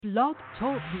Blog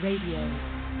Talk Radio.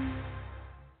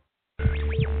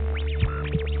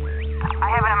 I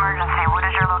have an emergency. What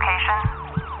is your location?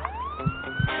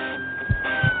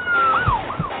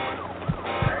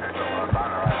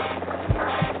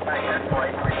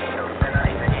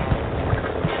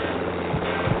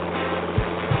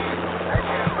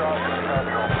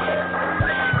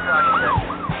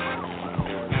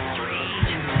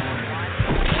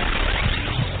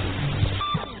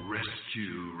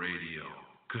 Rescue Radio,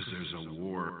 because there's a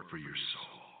war for your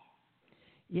soul.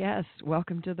 Yes,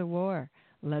 welcome to the war.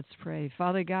 Let's pray.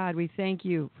 Father God, we thank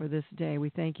you for this day. We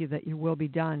thank you that your will be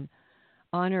done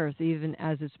on earth, even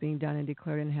as it's being done and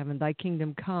declared in heaven. Thy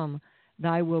kingdom come,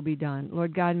 thy will be done.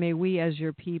 Lord God, may we as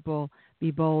your people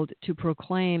be bold to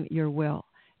proclaim your will,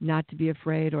 not to be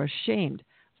afraid or ashamed,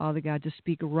 Father God, to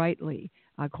speak rightly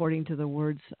according to the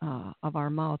words of our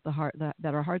mouth,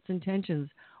 that our heart's intentions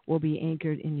will be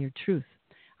anchored in your truth.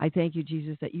 I thank you,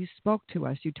 Jesus, that you spoke to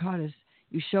us, you taught us,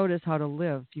 you showed us how to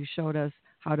live, you showed us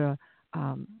how to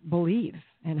believe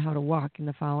and how to walk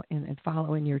and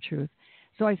follow in your truth.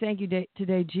 So I thank you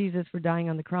today, Jesus, for dying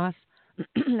on the cross.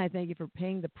 I thank you for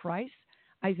paying the price.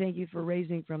 I thank you for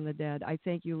raising from the dead. I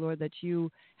thank you, Lord, that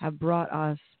you have brought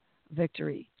us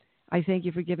victory. I thank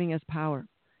you for giving us power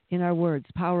in our words,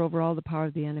 power over all the power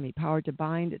of the enemy, power to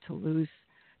bind, to loose,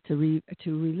 to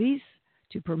release,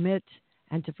 to permit,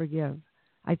 and to forgive.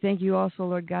 I thank you also,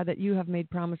 Lord God, that you have made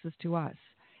promises to us.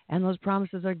 And those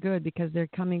promises are good because they're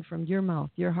coming from your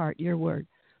mouth, your heart, your word.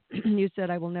 You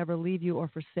said, I will never leave you or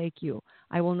forsake you.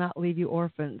 I will not leave you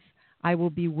orphans. I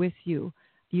will be with you.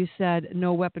 You said,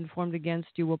 no weapon formed against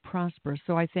you will prosper.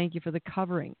 So I thank you for the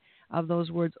covering of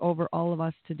those words over all of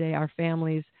us today, our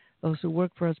families, those who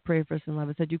work for us, pray for us, and love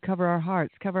us, that you cover our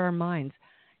hearts, cover our minds,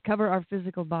 cover our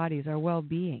physical bodies, our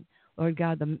well-being. Lord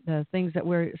God, the things that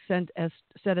we're set as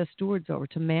stewards over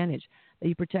to manage, that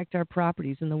you protect our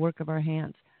properties and the work of our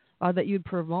hands, that you'd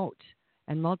promote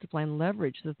and multiply and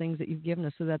leverage the things that you've given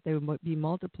us so that they would be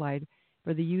multiplied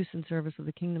for the use and service of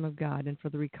the kingdom of God and for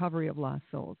the recovery of lost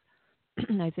souls.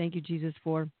 I thank you, Jesus,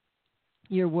 for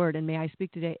your word, and may I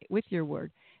speak today with your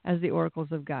word as the oracles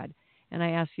of God. And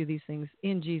I ask you these things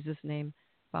in Jesus' name,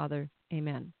 Father.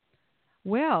 Amen.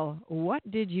 Well, what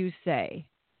did you say?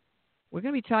 We're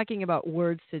going to be talking about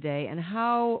words today and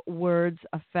how words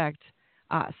affect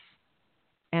us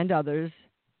and others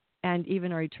and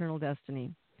even our eternal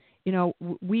destiny. You know,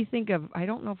 we think of, I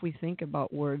don't know if we think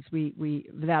about words we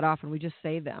that often, we just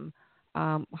say them.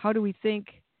 How do we think?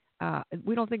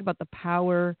 We don't think about the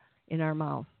power in our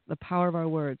mouth, the power of our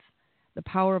words, the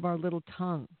power of our little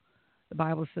tongue. The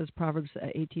Bible says, Proverbs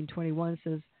 18:21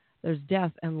 says, there's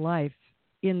death and life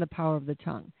in the power of the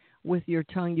tongue. With your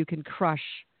tongue, you can crush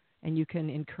and you can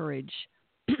encourage,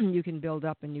 you can build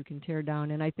up and you can tear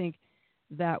down. And I think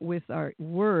that with our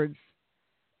words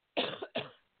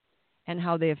and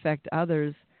how they affect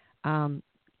others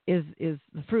is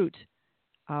the fruit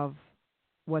of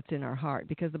what's in our heart.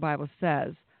 Because the Bible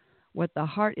says, what the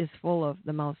heart is full of,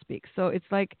 the mouth speaks. So it's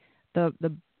like the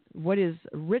what is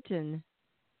written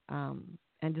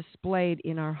and displayed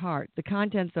in our heart. The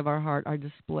contents of our heart are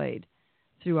displayed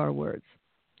through our words.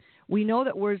 We know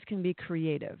that words can be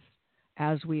creative,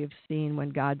 as we have seen when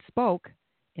God spoke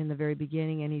in the very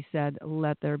beginning and he said,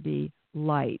 let there be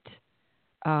light.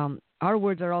 Our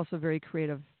words are also very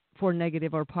creative for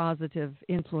negative or positive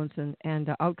influence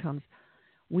and outcomes.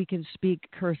 We can speak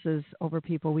curses over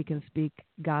people. We can speak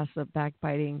gossip,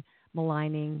 backbiting,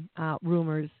 maligning,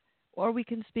 rumors, or we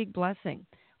can speak blessing.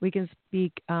 We can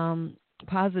speak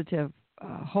positive,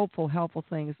 hopeful, helpful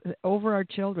things over our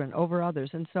children, over others.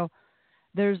 And so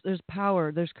there's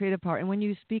power, there's creative power. And when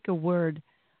you speak a word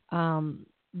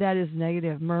that is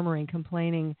negative, murmuring,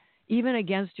 complaining, even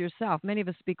against yourself, many of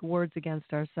us speak words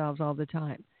against ourselves all the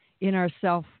time in our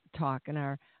self-talk and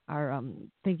our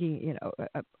thinking,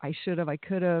 I should have, I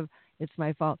could have, it's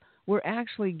my fault. We're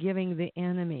actually giving the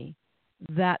enemy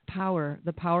that power,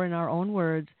 the power in our own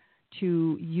words,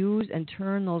 to use and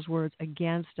turn those words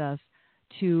against us,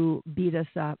 to beat us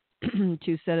up,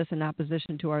 to set us in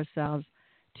opposition to ourselves,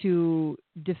 to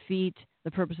defeat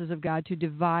the purposes of God, to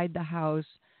divide the house,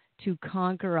 to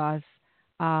conquer us,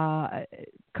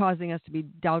 causing us to be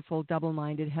doubtful,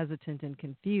 double-minded, hesitant, and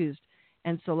confused.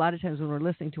 And so a lot of times when we're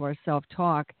listening to our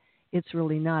self-talk, it's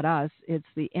really not us. It's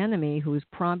the enemy who's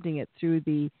prompting it through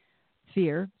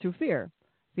fear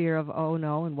of, oh,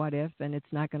 no, and what if, and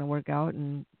it's not going to work out,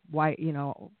 and why,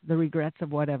 the regrets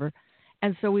of whatever.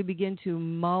 And so we begin to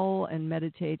mull and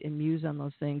meditate and muse on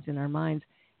those things in our minds,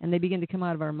 and they begin to come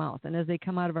out of our mouth. And as they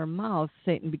come out of our mouth,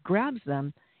 Satan grabs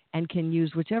them and can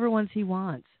use whichever ones he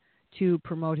wants to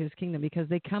promote his kingdom, because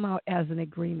they come out as an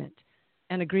agreement.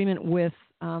 an agreement with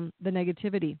the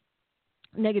negativity.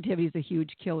 Negativity is a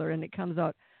huge killer, and it comes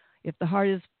out if the heart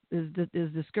is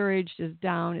discouraged, is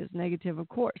down, is negative. Of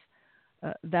course,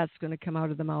 that's going to come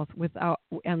out of the mouth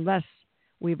unless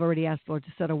we've already asked the Lord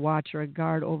to set a watch or a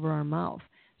guard over our mouth,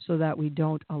 so that we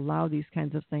don't allow these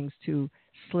kinds of things to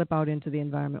slip out into the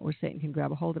environment where Satan can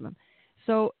grab a hold of them.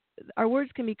 So our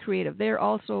words can be creative. They're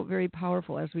also very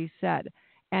powerful, as we said.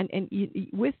 And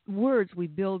with words, we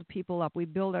build people up. We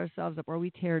build ourselves up, or we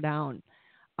tear down.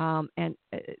 We're going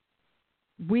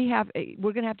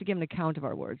to have to give an account of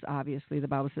our words. Obviously, the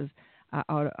Bible says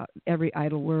every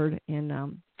idle word.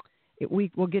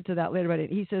 We'll get to that later. But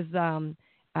he says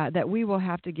that we will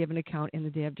have to give an account in the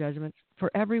day of judgment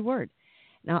for every word.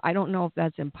 Now, I don't know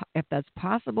if that's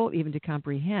possible even to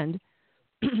comprehend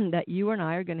that you and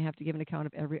I are going to have to give an account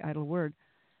of every idle word,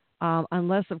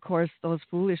 unless, of course, those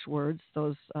foolish words,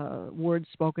 those words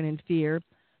spoken in fear,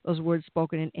 those words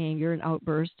spoken in anger and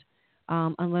outburst,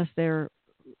 unless they're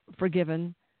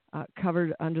forgiven,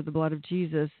 covered under the blood of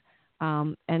Jesus,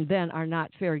 and then are not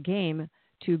fair game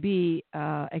to be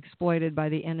exploited by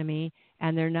the enemy,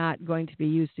 and they're not going to be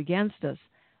used against us.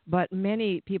 But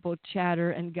many people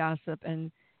chatter and gossip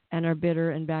and are bitter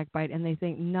and backbite, and they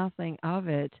think nothing of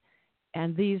it.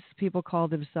 And these people call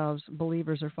themselves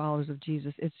believers or followers of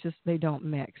Jesus. It's just they don't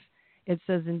mix. It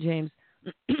says in James,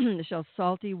 shall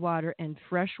salty water and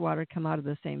fresh water come out of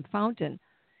the same fountain?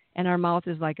 And our mouth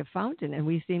is like a fountain, and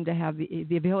we seem to have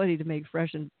the ability to make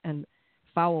fresh and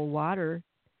foul water,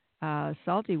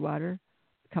 salty water,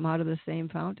 come out of the same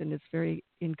fountain. It's very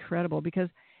incredible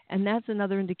and that's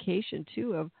another indication,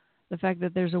 too, of the fact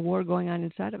that there's a war going on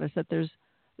inside of us, that there's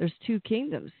two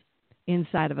kingdoms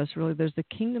inside of us, really. There's the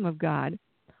kingdom of God,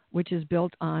 which is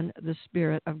built on the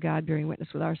Spirit of God bearing witness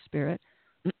with our spirit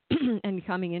and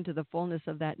coming into the fullness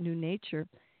of that new nature.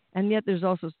 And yet there's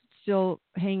also still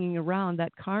hanging around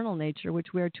that carnal nature, which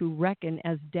we are to reckon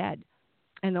as dead.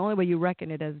 And the only way you reckon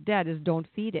it as dead is don't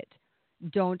feed it.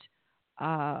 Don't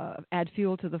add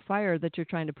fuel to the fire that you're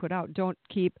trying to put out. Don't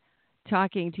keep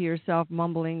talking to yourself,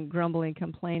 mumbling, grumbling,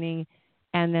 complaining,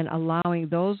 and then allowing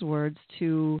those words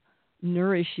to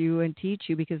nourish you and teach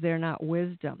you, because they're not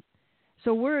wisdom.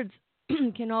 So words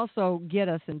can also get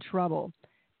us in trouble.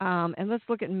 And let's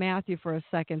look at Matthew for a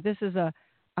second. This is a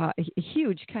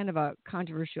huge kind of a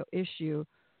controversial issue,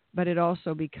 but it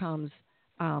also becomes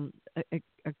a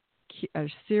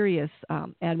serious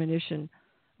admonition,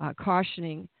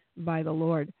 cautioning by the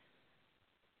Lord.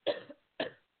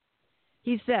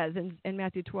 He says in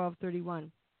Matthew 12:31,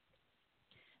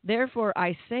 therefore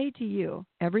I say to you,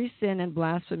 every sin and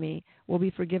blasphemy will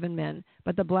be forgiven men,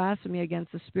 but the blasphemy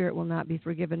against the Spirit will not be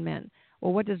forgiven men.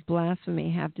 Well, what does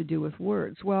blasphemy have to do with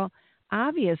words? Well,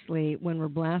 obviously, when we're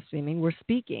blaspheming, we're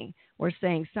speaking, we're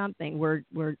saying something, we're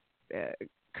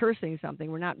cursing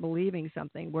something, we're not believing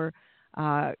something, we're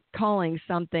calling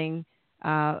something,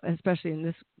 especially in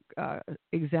this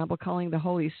example, calling the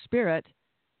Holy Spirit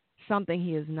something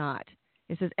he is not.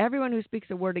 It says, everyone who speaks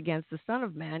a word against the Son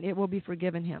of Man, it will be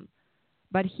forgiven him.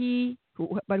 But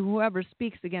whoever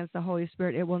speaks against the Holy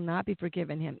Spirit, it will not be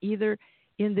forgiven him, either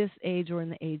in this age or in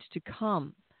the age to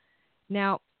come.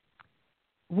 Now,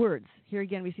 words. Here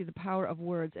again, we see the power of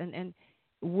words. And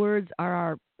words are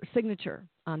our signature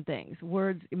on things.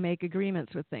 Words make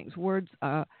agreements with things. Words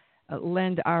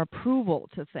lend our approval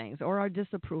to things or our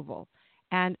disapproval,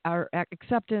 and our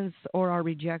acceptance or our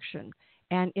rejection.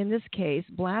 And in this case,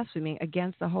 blaspheming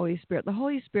against the Holy Spirit. The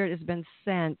Holy Spirit has been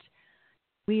sent to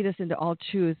lead us into all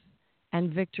truth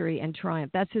and victory and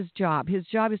triumph. That's his job. His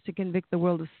job is to convict the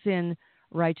world of sin,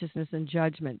 righteousness, and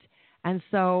judgment. And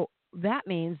so that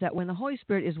means that when the Holy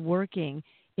Spirit is working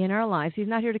in our lives, he's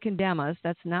not here to condemn us.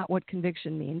 That's not what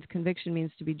conviction means. Conviction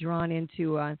means to be drawn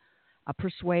into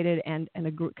persuaded and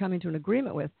come into an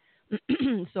agreement with.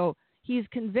 So he's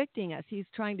convicting us. He's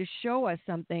trying to show us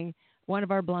something, one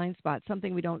of our blind spots,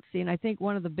 something we don't see. And I think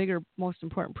one of the bigger, most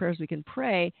important prayers we can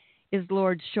pray is,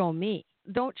 Lord, show me.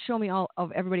 Don't show me all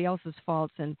of everybody else's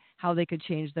faults and how they could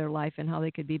change their life and how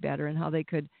they could be better and how they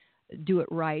could do it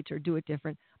right or do it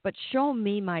different. But show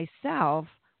me myself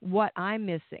what I'm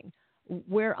missing,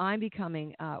 where I'm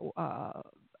becoming,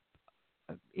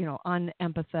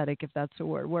 unempathetic, if that's a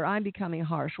word, where I'm becoming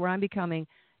harsh, where I'm becoming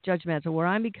judgmental, where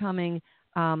I'm becoming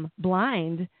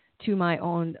blind to my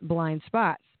own blind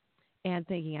spots and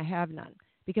thinking I have none.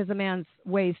 Because a man's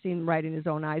ways seem right in his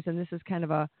own eyes, and this is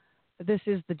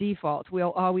the default.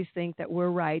 We'll always think that we're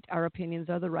right, our opinions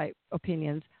are the right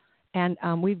opinions, and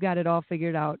we've got it all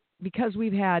figured out because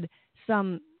we've had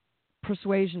some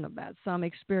persuasion of that, some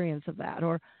experience of that,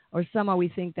 or somehow we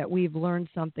think that we've learned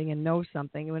something and know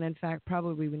something, when in fact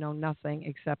probably we know nothing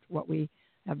except what we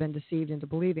have been deceived into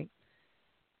believing.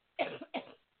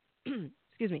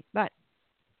 Excuse me. But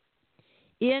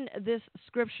in this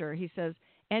scripture, he says,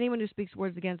 anyone who speaks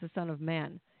words against the Son of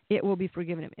Man, it will be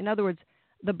forgiven him. In other words,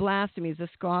 the blasphemies, the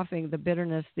scoffing, the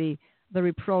bitterness, the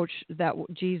reproach that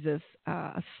Jesus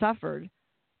suffered,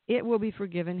 it will be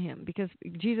forgiven him, because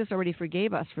Jesus already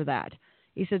forgave us for that.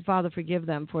 He said, Father, forgive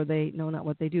them, for they know not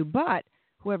what they do. But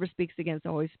whoever speaks against the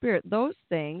Holy Spirit, those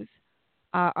things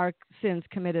are sins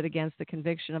committed against the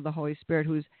conviction of the Holy Spirit,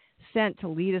 who's sent to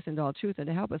lead us into all truth and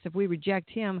to help us. If we reject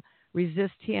him,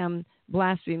 resist him,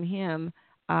 blaspheme him,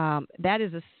 that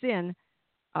is a sin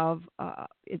of,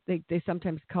 they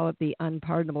sometimes call it the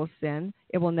unpardonable sin.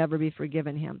 It will never be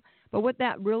forgiven him. But what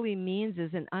that really means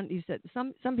is, you said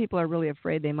some people are really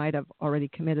afraid they might have already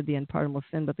committed the unpardonable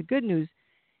sin. But the good news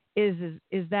is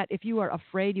that if you are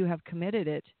afraid you have committed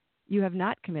it, you have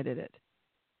not committed it.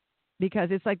 Because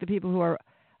it's like the people who are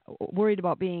worried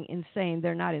about being insane.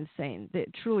 They're not insane. They're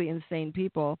truly insane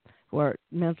people who are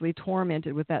mentally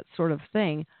tormented with that sort of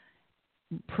thing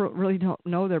really don't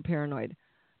know they're paranoid.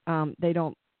 They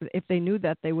don't. If they knew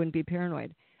that, they wouldn't be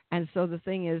paranoid. And so the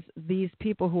thing is, these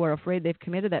people who are afraid they've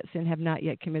committed that sin have not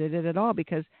yet committed it at all,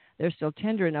 because they're still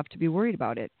tender enough to be worried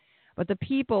about it. But the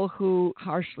people who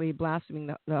harshly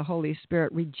blaspheming the Holy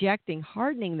Spirit, rejecting,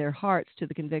 hardening their hearts to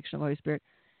the conviction of the Holy Spirit,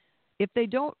 if they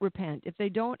don't repent, if they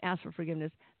don't ask for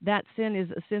forgiveness, that sin is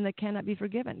a sin that cannot be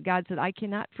forgiven. God said, I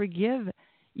cannot forgive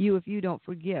you if you don't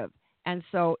forgive. And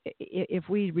so if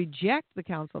we reject the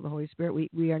counsel of the Holy Spirit,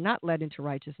 we are not led into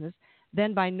righteousness,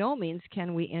 then by no means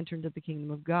can we enter into the kingdom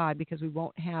of God, because we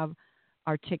won't have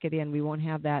our ticket in. We won't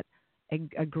have that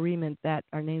agreement that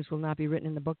our names will not be written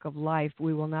in the book of life.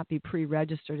 We will not be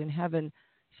pre-registered in heaven,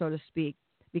 so to speak,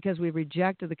 because we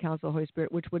rejected the counsel of the Holy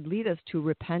Spirit, which would lead us to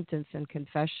repentance and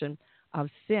confession of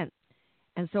sin.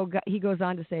 And so God, he goes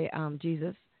on to say,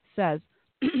 Jesus says,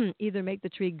 either make the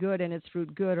tree good and its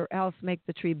fruit good, or else make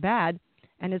the tree bad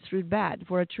and its fruit bad.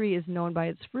 For a tree is known by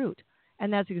its fruit.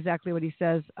 And that's exactly what he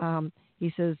says.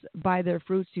 He says, by their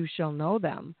fruits you shall know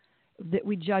them. That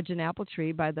we judge an apple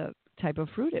tree by the type of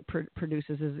fruit it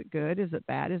produces. Is it good? Is it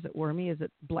bad? Is it wormy? Is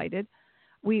it blighted?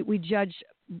 We judge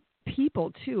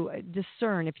people too,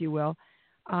 discern, if you will,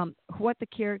 what the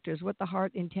characters, what the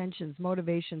heart intentions,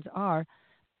 motivations are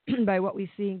by what we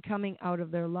see coming out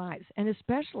of their lives, and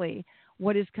especially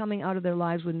what is coming out of their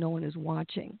lives when no one is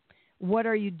watching. What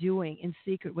are you doing in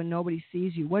secret when nobody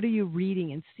sees you? What are you reading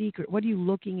in secret? What are you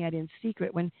looking at in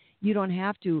secret when you don't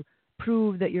have to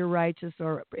prove that you're righteous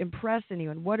or impress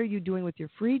anyone? What are you doing with your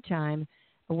free time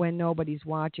when nobody's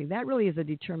watching? That really is a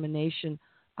determination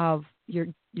of your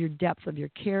depth of your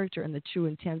character and the true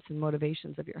intents and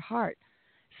motivations of your heart.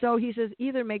 So he says,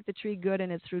 either make the tree good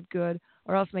and its fruit good,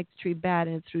 or else make the tree bad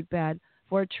and its fruit bad.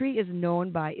 For a tree is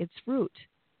known by its fruit.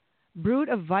 Brood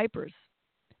of vipers.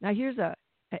 Now here's a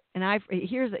let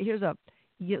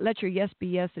your yes be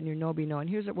yes and your no be no. And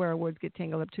here's where our words get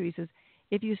tangled up too. He says,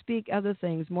 if you speak other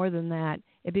things more than that,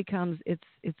 it becomes it's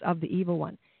of the evil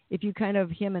one. If you kind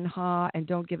of hem and haw and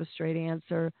don't give a straight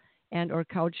answer and or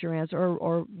couch your answer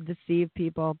or deceive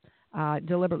people,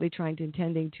 deliberately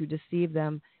intending to deceive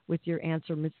them with your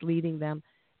answer, misleading them,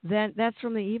 then that's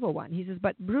from the evil one. He says,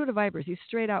 but brood of vipers, he's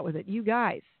straight out with it. You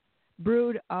guys,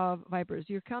 brood of vipers,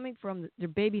 you're coming from your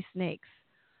baby snakes.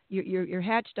 You're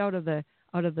hatched out of the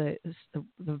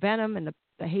venom and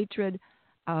the hatred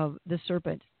of the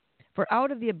serpent. For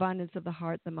out of the abundance of the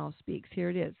heart the mouth speaks. Here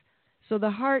it is. So the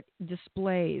heart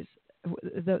displays,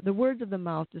 the words of the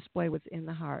mouth display what's in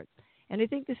the heart. And I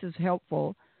think this is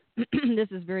helpful. This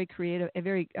is very creative,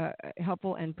 very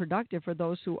helpful and productive for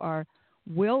those who are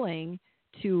willing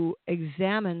to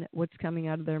examine what's coming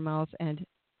out of their mouth and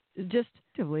just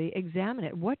actively examine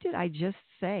it. What did I just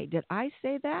say? Did I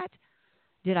say that?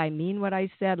 Did I mean what I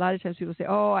said? A lot of times people say,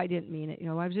 oh, I didn't mean it.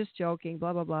 I was just joking,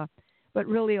 blah, blah, blah. But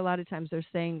really, a lot of times they're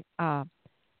saying a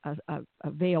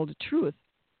veiled truth,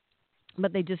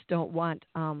 but they just don't want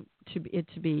it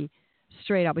to be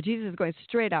straight out. But Jesus is going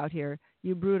straight out here.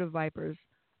 You brood of vipers.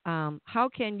 How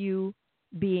can you,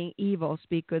 being evil,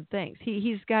 speak good things?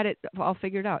 He's got it all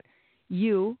figured out.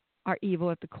 You are evil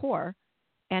at the core,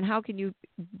 and how can you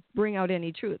bring out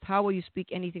any truth? How will you speak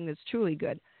anything that's truly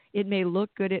good? It may look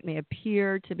good. It may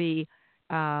appear to be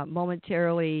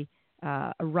momentarily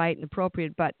right and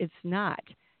appropriate, but it's not,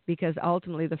 because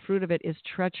ultimately the fruit of it is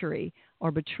treachery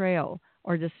or betrayal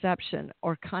or deception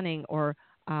or cunning or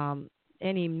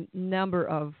any number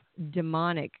of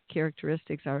demonic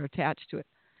characteristics are attached to it.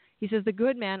 He says, the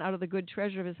good man out of the good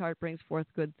treasure of his heart brings forth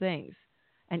good things.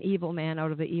 An evil man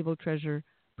out of the evil treasure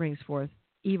brings forth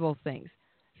evil things.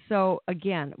 So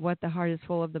again, what the heart is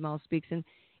full of, the mouth speaks. And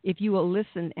if you will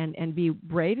listen and be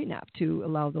brave enough to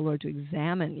allow the Lord to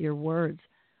examine your words,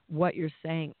 what you're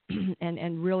saying,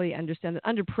 and really understand that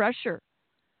under pressure,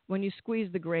 when you squeeze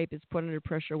the grape, it's put under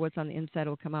pressure. What's on the inside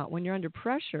will come out. When you're under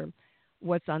pressure,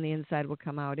 what's on the inside will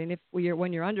come out. And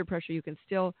when you're under pressure, you can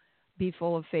still be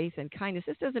full of faith and kindness.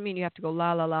 This doesn't mean you have to go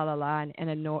la la la la la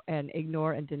and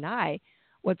ignore and deny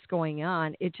what's going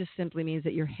on. It just simply means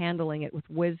that you're handling it with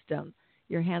wisdom.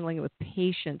 You're handling it with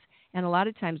patience. And a lot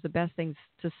of times, the best thing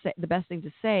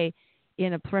to say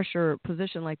in a pressure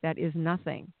position like that is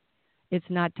nothing. It's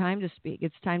not time to speak.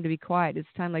 It's time to be quiet. It's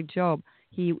time, like Job.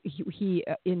 He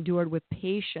endured with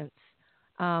patience,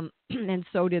 and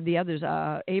so did the others.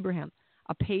 Abraham,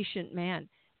 a patient man.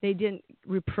 They didn't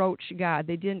reproach God.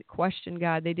 They didn't question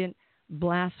God. They didn't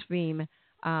blaspheme.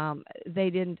 They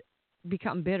didn't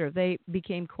become bitter. They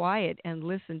became quiet and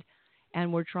listened,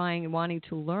 and were trying and wanting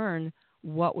to learn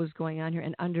what was going on here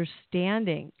and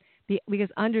understanding. Because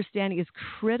understanding is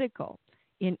critical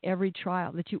in every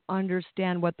trial, that you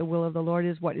understand what the will of the Lord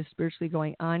is, what is spiritually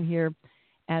going on here,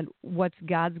 and what's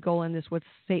God's goal in this, what's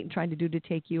Satan trying to do to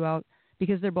take you out,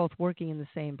 because they're both working in the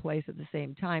same place at the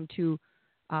same time to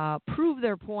prove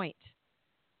their point.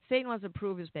 Satan wants to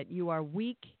prove is that you are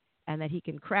weak and that he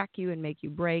can crack you and make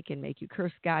you break and make you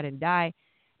curse God and die.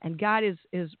 And God is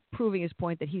proving his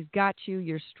point that he's got you,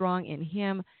 you're strong in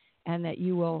him, and that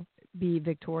you will be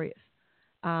victorious.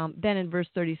 Then in verse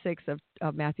 36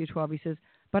 of Matthew 12, he says,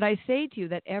 "But I say to you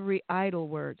that every idle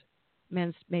word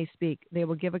men may speak, they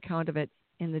will give account of it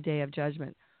in the day of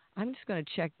judgment." I'm just going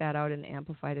to check that out in the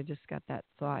Amplified. I just got that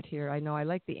thought here. I know I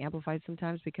like the Amplified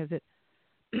sometimes because it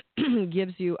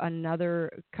gives you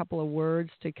another couple of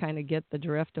words to kind of get the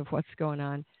drift of what's going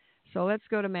on. So let's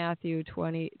go to Matthew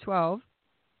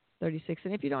 12:36.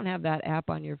 And if you don't have that app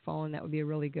on your phone, that would be a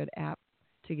really good app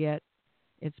to get.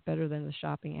 It's better than the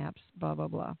shopping apps, blah, blah,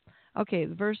 blah. Okay,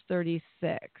 verse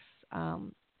 36.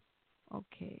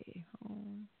 Okay.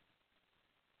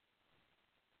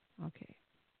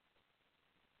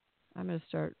 I'm going to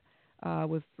start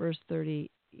with verse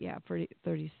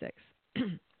 36.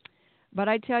 "But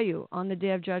I tell you, on the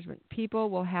day of judgment, people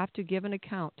will have to give an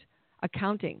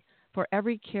accounting for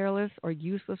every careless or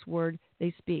useless word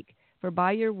they speak. For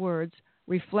by your words,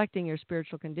 reflecting your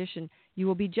spiritual condition, you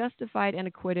will be justified and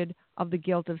acquitted of the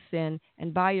guilt of sin,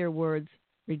 and by your words,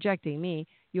 rejecting me,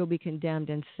 you will be condemned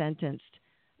and sentenced."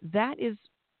 That is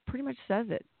pretty much says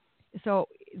it. So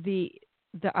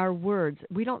our words,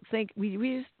 we don't think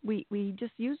we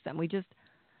just use them. We just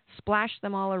splash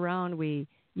them all around. We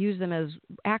use them as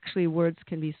actually words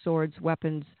can be swords,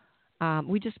 weapons.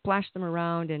 We just splash them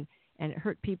around and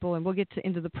hurt people. And we'll get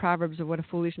into the Proverbs of what a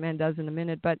foolish man does in a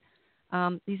minute. But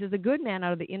he says, "The good man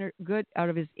out of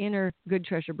his inner good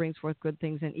treasure brings forth good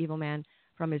things, and evil man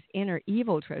from his inner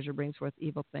evil treasure brings forth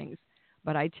evil things.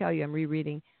 But I tell you," I'm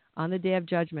rereading, "on the day of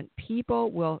judgment,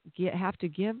 people will have to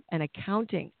give an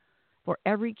accounting for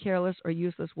every careless or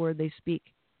useless word they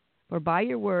speak. For by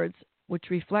your words,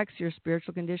 which reflects your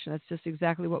spiritual condition," that's just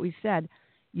exactly what we said,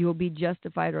 "you will be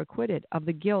justified or acquitted of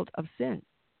the guilt of sin.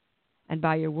 And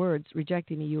by your words,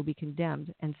 rejecting me, you will be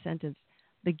condemned and sentenced."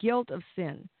 The guilt of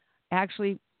sin.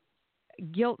 Actually,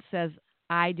 guilt says,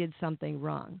 I did something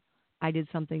wrong. I did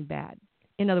something bad.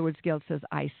 In other words, guilt says,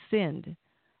 I sinned.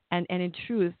 And in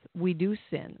truth, we do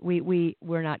sin.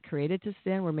 We're not created to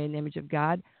sin. We're made in the image of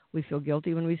God. We feel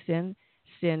guilty when we sin.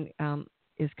 Sin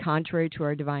is contrary to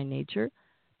our divine nature.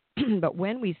 But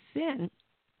when we sin,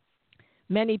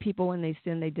 many people, when they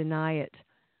sin, they deny it.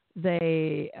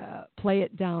 They play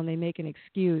it down. They make an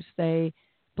excuse. They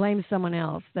blame someone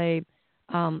else. They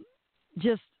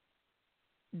just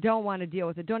don't want to deal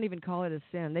with it. Don't even call it a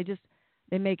sin.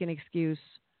 They make an excuse.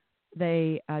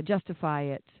 They justify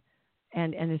it.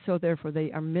 And so therefore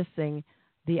they are missing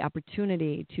the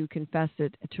opportunity to confess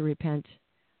it, to repent,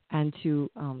 and to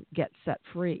get set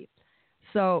free.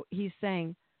 So he's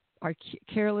saying our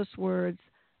careless words,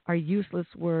 our useless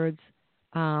words,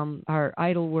 our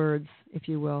idle words, if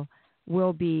you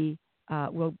will be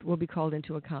called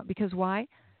into account. Because why?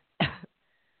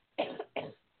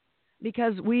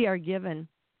 Because we are given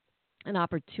an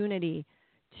opportunity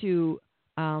to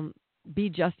be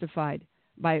justified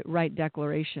by right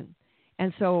declaration.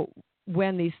 And so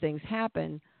when these things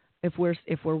happen, if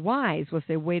we're wise, we'll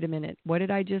say, wait a minute, what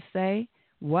did I just say?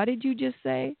 What did you just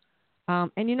say?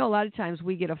 And a lot of times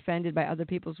we get offended by other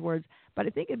people's words, but I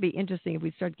think it'd be interesting if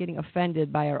we start getting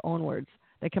offended by our own words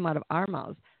that come out of our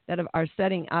mouths, that are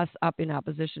setting us up in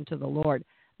opposition to the Lord,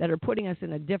 that are putting us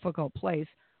in a difficult place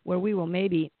where we will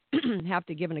maybe have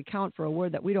to give an account for a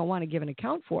word that we don't want to give an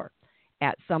account for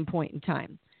at some point in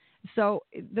time. So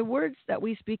the words that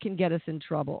we speak can get us in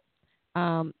trouble.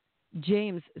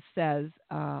 James says,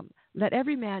 let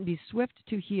every man be swift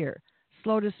to hear,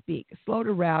 slow to speak, slow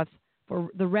to wrath, for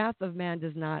the wrath of man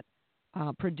does not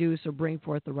produce or bring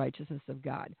forth the righteousness of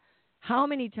God. How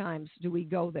many times do we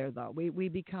go there, though? We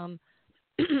become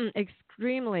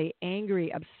extremely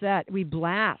angry, upset. We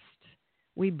blast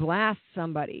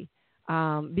somebody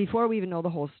before we even know the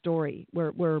whole story.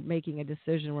 We're making a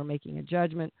decision. We're making a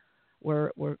judgment.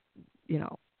 We're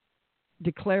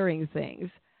declaring things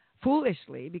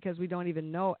foolishly because we don't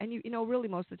even know. And really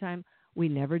most of the time we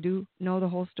never do know the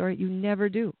whole story. You never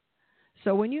do.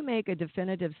 So when you make a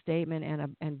definitive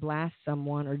statement and blast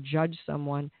someone or judge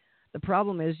someone, the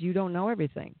problem is you don't know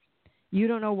everything. You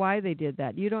don't know why they did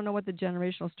that. You don't know what the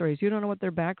generational story is. You don't know what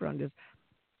their background is.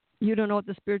 You don't know what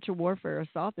the spiritual warfare or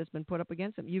assault that's been put up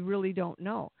against them. You really don't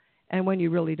know. And when you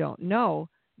really don't know,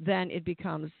 then it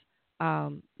becomes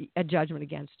a judgment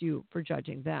against you for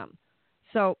judging them.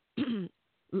 So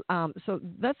so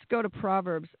let's go to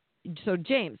Proverbs. So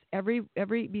James, every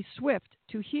be swift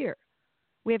to hear.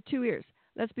 We have 2 ears.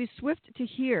 Let's be swift to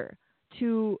hear,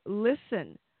 to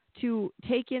listen, to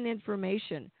take in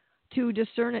information, to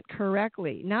discern it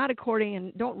correctly, not according,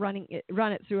 and don't run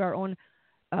it through our own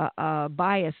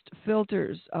biased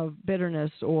filters of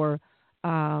bitterness or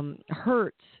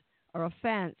hurt or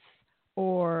offense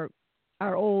or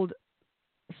our old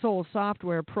soul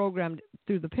software programmed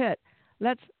through the pit.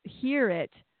 Let's hear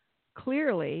it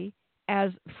clearly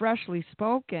as freshly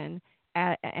spoken,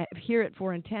 hear it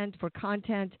for intent, for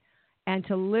content, and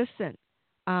to listen.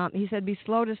 He said, be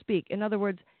slow to speak. In other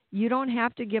words, you don't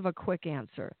have to give a quick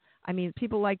answer. I mean,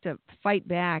 people like to fight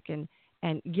back and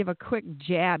give a quick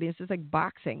jab. It's just like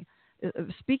boxing.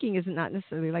 Speaking is not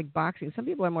necessarily like boxing. Some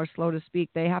people are more slow to speak.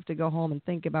 They have to go home and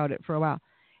think about it for a while.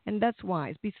 And that's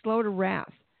wise. Be slow to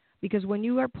wrath. Because when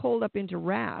you are pulled up into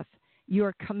wrath,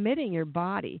 you're committing your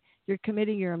body. You're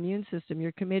committing your immune system.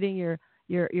 You're committing your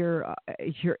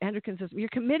endocrine system. You're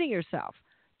committing yourself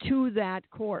to that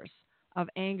course of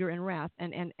anger and wrath.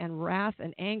 And wrath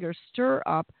and anger stir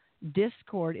up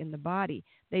discord in the body.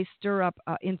 They stir up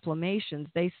inflammations.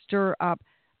 They stir up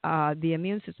the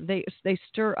immune system. They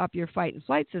stir up your fight and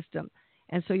flight system.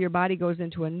 And so your body goes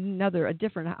into a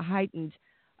different heightened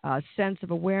sense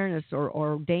of awareness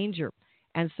or danger.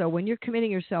 And so when you're committing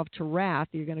yourself to wrath,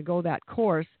 you're going to go that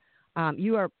course.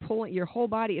 You are pulling, your whole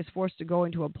body is forced to go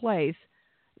into a place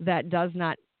that does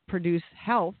not produce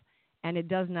health, and it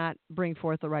does not bring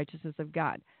forth the righteousness of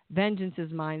God. Vengeance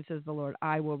is mine, says the Lord,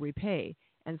 I will repay.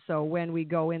 And so when we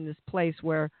go in this place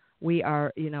where we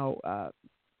are,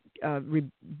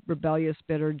 rebellious,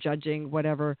 bitter, judging,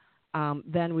 whatever,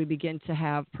 then we begin to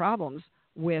have problems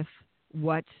with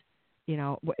what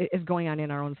is going on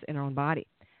in our own body.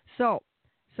 So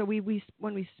we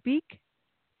when we speak,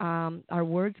 our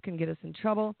words can get us in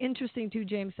trouble. Interesting too,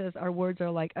 James says our words are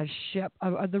like a ship,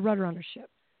 the rudder on a ship.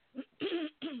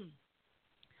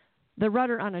 The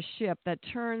rudder on a ship that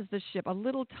turns the ship. A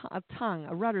tongue,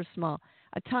 a rudder small.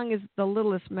 A tongue is the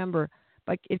littlest member,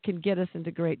 but it can get us into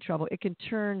great trouble. It can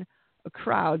turn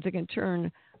crowds. It can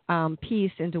turn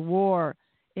peace into war.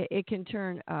 It can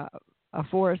turn a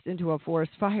forest into a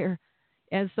forest fire.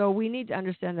 And so we need to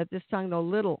understand that this tongue, though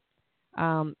little,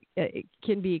 it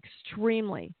can be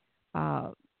extremely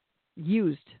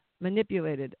used,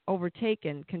 manipulated,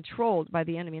 overtaken, controlled by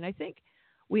the enemy. And I think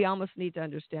we almost need to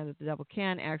understand that the devil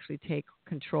can actually take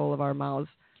control of our mouths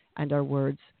and our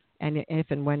words. And if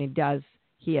and when he does,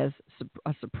 he has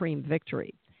a supreme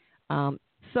victory.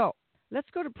 So let's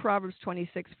go to Proverbs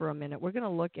 26 for a minute. We're going to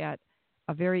look at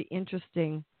a very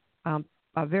interesting, a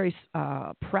very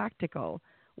practical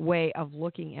way of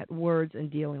looking at words and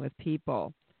dealing with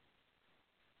people.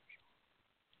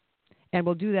 And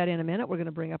we'll do that in a minute. We're going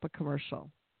to bring up a commercial.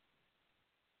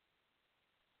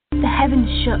 The heavens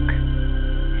shook.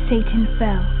 Satan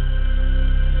fell.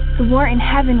 The war in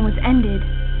heaven was ended,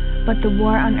 but the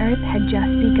war on earth had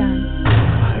just begun.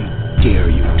 I dare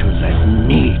you to let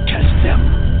me test them.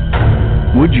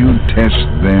 Would you test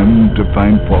them to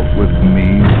find fault with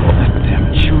me? Let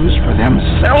them choose for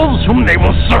themselves whom they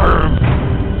will serve.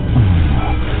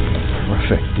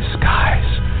 Perfect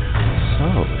disguise.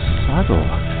 So subtle,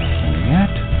 and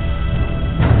yet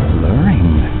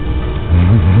alluring.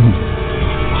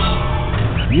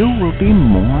 You will be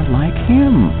more like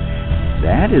him.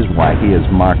 That is why he has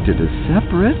marked it as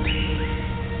separate.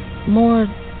 More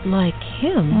like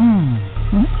him?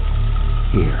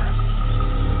 Here.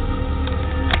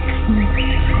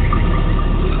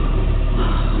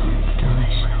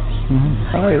 Delicious.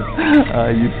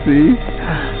 You see?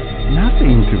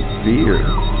 Nothing to fear.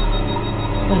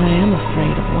 But I am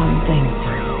afraid of one thing.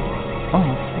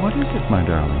 Oh, what is it, my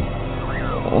darling?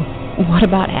 Oh, what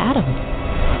about Adam?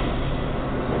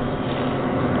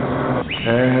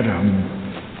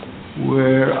 Adam,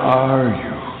 where are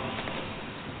you?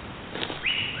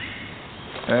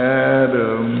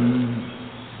 Adam.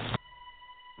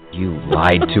 You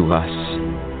lied to us.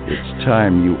 It's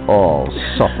time you all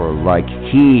suffer like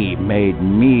he made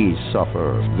me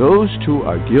suffer. Those two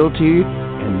are guilty,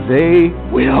 and they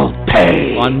will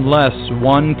pay. Unless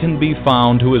one can be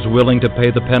found who is willing to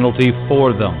pay the penalty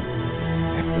for them.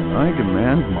 And I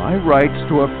demand my rights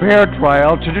to a fair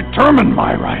trial to determine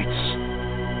my rights.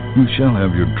 You shall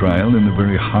have your trial in the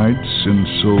very hearts and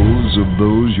souls of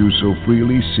those you so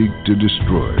freely seek to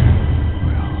destroy.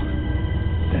 Well,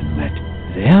 then let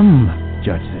them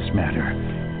judge this matter.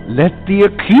 Let the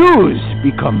accused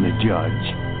become the judge,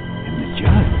 and the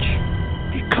judge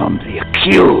become the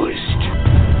accused.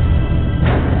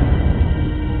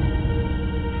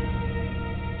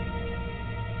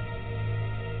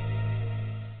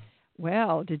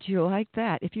 Well, did you like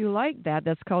that? If you like that,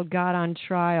 that's called God on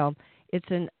Trial. It's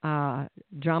an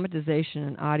dramatization,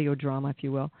 an audio drama, if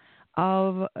you will,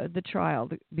 of the trial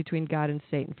between God and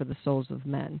Satan for the souls of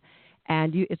men.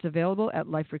 And it's available at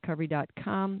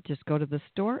liferecovery.com. Just go to the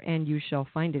store and you shall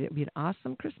find it. It would be an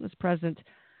awesome Christmas present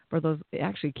for those.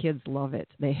 Actually, kids love it.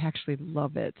 They actually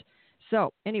love it.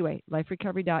 So anyway,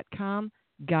 liferecovery.com,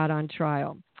 God on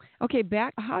Trial. Okay,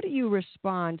 back. How do you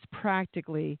respond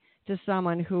practically to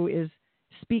someone who is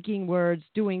speaking words,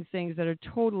 doing things that are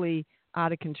totally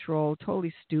out of control,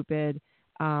 totally stupid?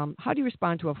 How do you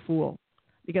respond to a fool?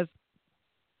 Because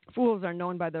fools are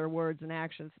known by their words and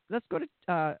actions. Let's go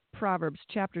to Proverbs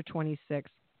chapter 26.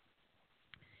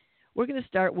 We're going to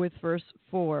start with verse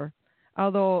 4,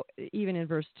 although even in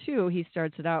verse 2, he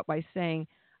starts it out by saying,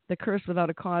 the curse without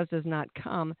a cause does not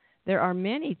come. There are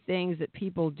many things that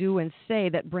people do and say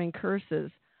that bring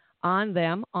curses on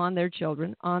them, on their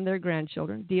children, on their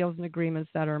grandchildren, deals and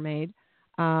agreements that are made.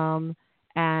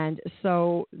 And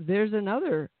so there's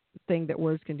another thing that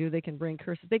words can do. They can bring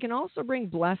curses. They can also bring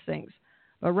blessings.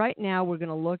 But right now we're going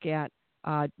to look at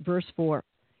verse 4.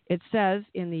 It says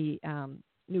in the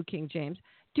New King James,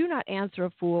 do not answer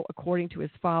a fool according to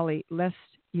his folly, lest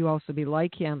you also be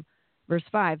like him. Verse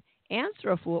 5,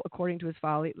 answer a fool according to his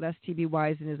folly, lest he be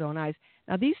wise in his own eyes.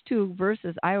 Now these two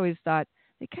verses, I always thought,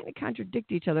 they kind of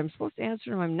contradict each other. I'm supposed to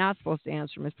answer them. I'm not supposed to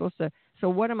answer them. So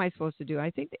what am I supposed to do? I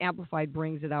think the Amplified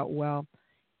brings it out well.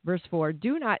 Verse 4,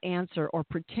 do not answer or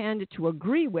pretend to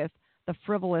agree with the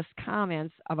frivolous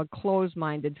comments of a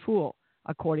closed-minded fool,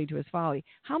 according to his folly.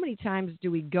 How many times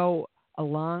do we go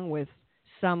along with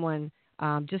someone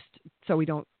just so we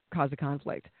don't cause a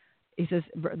conflict? He says,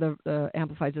 the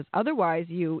Amplified says, otherwise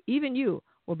even you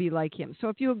will be like him. So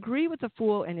if you agree with the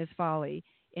fool in his folly,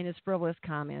 in his frivolous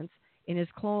comments, in his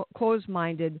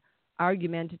closed-minded,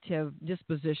 argumentative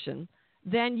disposition,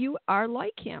 then you are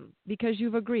like him because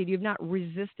you've agreed. You've not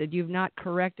resisted. You've not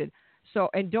corrected. So,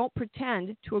 and don't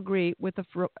pretend to agree with the.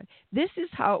 This is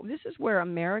where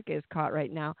America is caught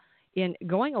right now in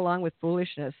going along with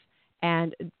foolishness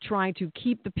and trying to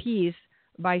keep the peace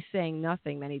by saying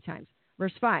nothing many times.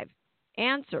 Verse 5,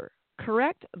 answer,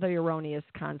 correct the erroneous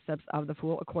concepts of the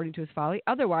fool according to his folly.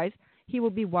 Otherwise, he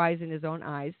will be wise in his own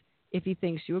eyes if he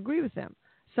thinks you agree with him.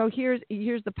 So here's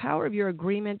the power of your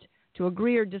agreement, to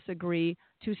agree or disagree,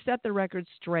 to set the record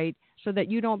straight so that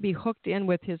you don't be hooked in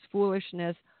with his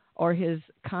foolishness or his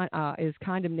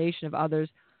condemnation of others.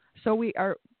 So we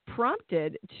are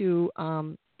prompted to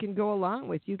can go along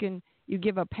with, you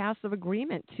give a passive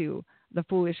agreement to the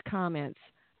foolish comments.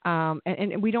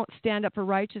 And we don't stand up for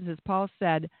righteousness. Paul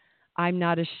said, I'm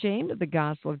not ashamed of the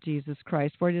gospel of Jesus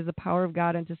Christ, for it is the power of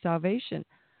God unto salvation.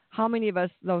 How many of us,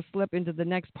 though, slip into the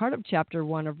next part of chapter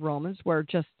 1 of Romans, where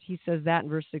he says that in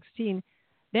verse 16.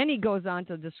 Then he goes on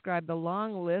to describe the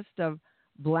long list of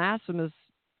blasphemous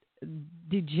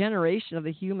degeneration of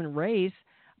the human race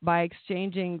by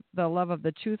exchanging the love of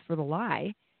the truth for the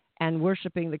lie and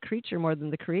worshiping the creature more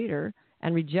than the creator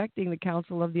and rejecting the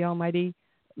counsel of the almighty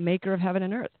maker of heaven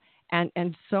and earth.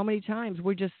 And so many times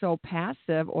we're just so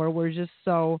passive, or we're just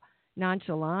so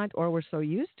nonchalant, or we're so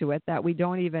used to it that we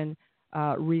don't even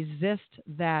resist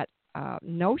that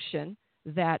notion,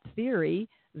 that theory,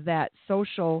 that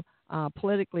social,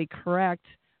 politically correct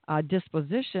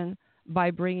disposition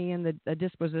by bringing in the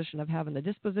disposition of heaven. The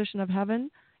disposition of heaven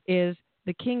is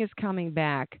the King is coming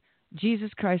back.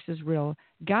 Jesus Christ is real.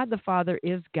 God the Father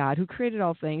is God who created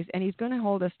all things, and he's going to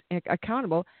hold us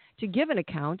accountable to give an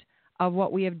account of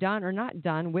what we have done or not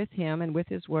done with him and with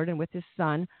his word and with his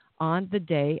Son on the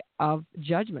day of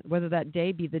judgment, whether that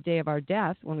day be the day of our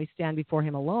death when we stand before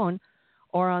him alone,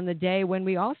 or on the day when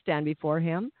we all stand before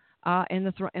him in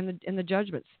the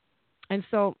judgments. And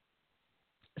so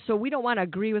we don't want to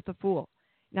agree with the fool.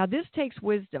 Now, this takes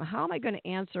wisdom. How am I going to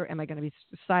answer? Am I going to be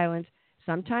silent?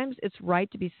 Sometimes it's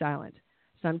right to be silent.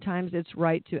 Sometimes it's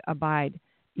right to abide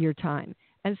your time.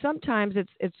 And sometimes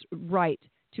it's right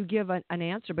to give an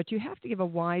answer, but you have to give a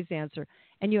wise answer.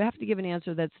 And you have to give an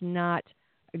answer that's not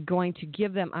going to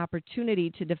give them opportunity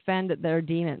to defend their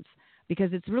demons,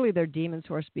 because it's really their demons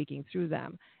who are speaking through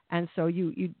them. And so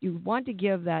you want to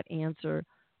give that answer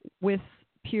with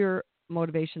pure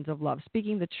motivations of love,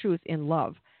 speaking the truth in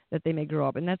love, that they may grow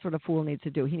up. And that's what a fool needs to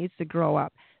do. He needs to grow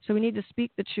up. So we need to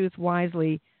speak the truth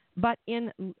wisely, but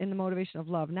in the motivation of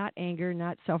love, not anger,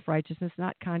 not self-righteousness,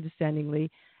 not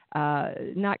condescendingly,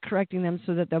 not correcting them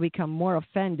so that they'll become more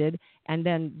offended and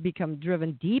then become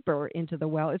driven deeper into the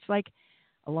well. It's like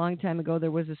a long time ago,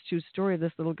 there was this true story of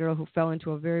this little girl who fell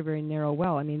into a very, very narrow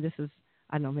well. I mean, this is,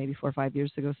 I don't know, maybe 4 or 5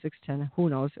 years ago, 6, 10, who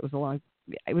knows?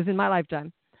 It was in my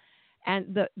lifetime.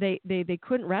 And they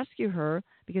couldn't rescue her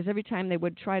because every time they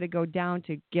would try to go down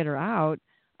to get her out,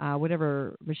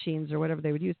 whatever machines or whatever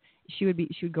they would use, she would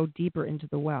go deeper into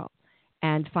the well.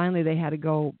 And finally, they had to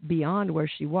go beyond where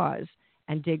she was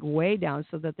and dig way down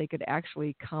so that they could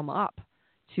actually come up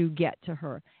to get to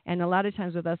her. And a lot of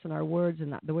times with us and our words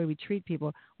and the way we treat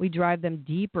people, we drive them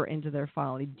deeper into their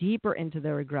folly, deeper into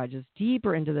their grudges,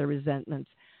 deeper into their resentments.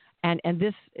 And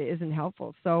this isn't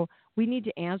helpful. So we need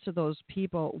to answer those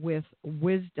people with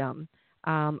wisdom.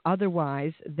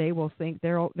 Otherwise, they will think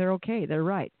they're okay, they're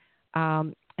right.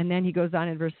 And then he goes on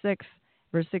in verse 6.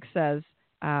 Verse 6 says,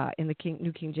 in the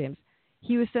New King James,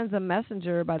 he who sends a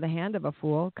messenger by the hand of a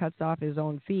fool cuts off his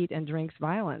own feet and drinks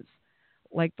violence.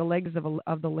 Like the legs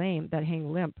of the lame that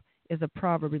hang limp is a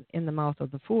proverb in the mouth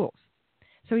of the fools.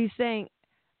 So he's saying,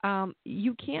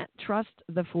 you can't trust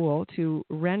the fool to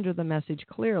render the message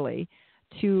clearly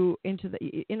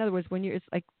in other words, it's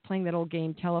like playing that old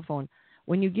game telephone.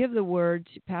 When you give the word,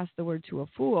 pass the word to a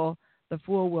fool, the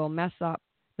fool will mess up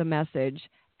the message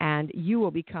and you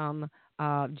will become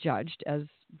judged as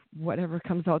whatever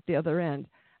comes out the other end,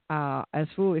 as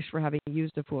foolish for having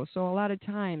used a fool. So a lot of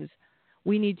times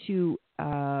we need to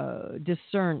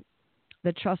discern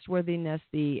the trustworthiness,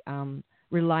 the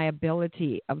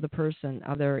reliability of the person,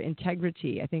 of their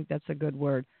integrity. I think that's a good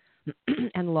word,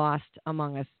 and lost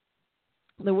among us.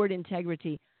 The word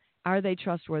integrity, are they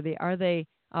trustworthy? Are they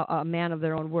a man of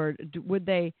their own word? Would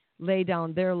they lay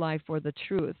down their life for the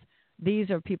truth?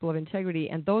 These are people of integrity,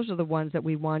 and those are the ones that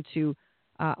we want to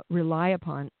rely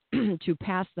upon to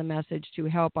pass the message, to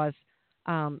help us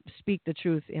speak the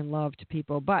truth in love to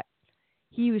people. But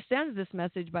he who sends this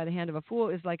message by the hand of a fool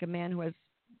is like a man who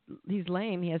he's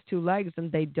lame, he has 2 legs,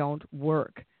 and they don't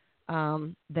work.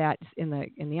 That's in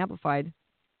the Amplified.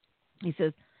 He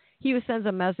says, he who sends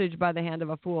a message by the hand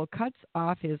of a fool cuts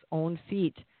off his own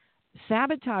feet,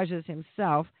 sabotages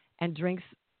himself, and drinks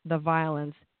the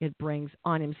violence it brings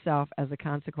on himself as a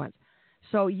consequence.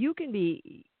 So you can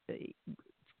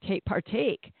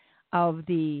partake of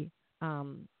the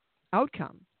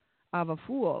outcome of a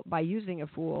fool by using a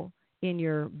fool in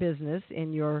your business,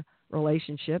 in your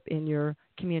relationship, in your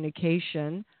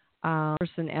communication,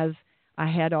 person as a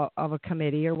head of a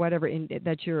committee or whatever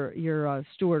that you're a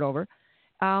steward over.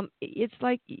 It's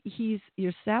like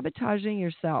you're sabotaging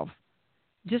yourself,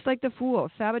 just like the fool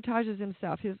sabotages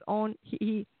himself. His own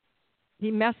he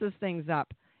messes things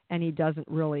up, and he doesn't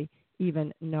really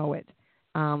even know it.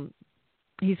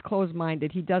 He's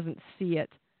closed-minded. He doesn't see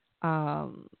it.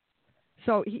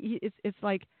 So it's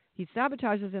like he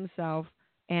sabotages himself,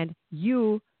 and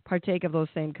you partake of those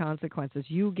same consequences.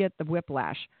 You get the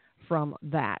whiplash from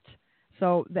that.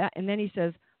 So that, and then he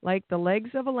says, like the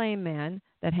legs of a lame man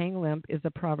that hang limp is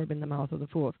a proverb in the mouth of the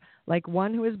fools. Like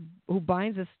one who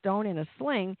binds a stone in a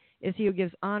sling is he who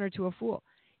gives honor to a fool.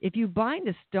 If you bind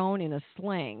a stone in a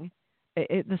sling,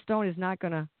 the stone is not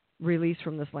going to release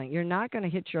from the sling. You're not going to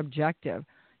hit your objective.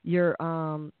 It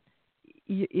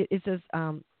says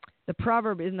the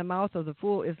proverb in the mouth of the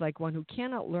fool is like one who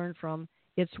cannot learn from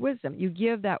its wisdom. You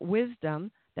give that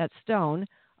wisdom, that stone,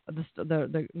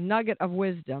 the nugget of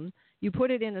wisdom, you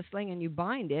put it in a sling and you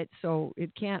bind it so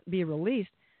it can't be released.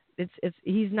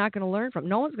 He's not going to learn from it.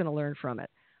 No one's going to learn from it.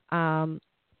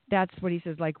 That's what he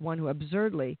says, like one who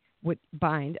absurdly would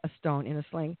bind a stone in a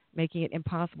sling, making it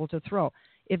impossible to throw.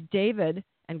 If David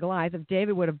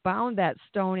would have bound that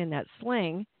stone in that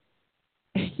sling,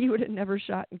 he would have never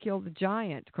shot and killed the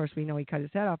giant. Of course, we know he cut his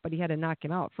head off, but he had to knock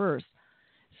him out first.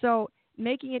 So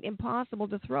making it impossible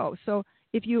to throw. So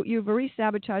if you've already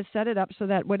sabotaged, set it up so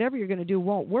that whatever you're going to do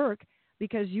won't work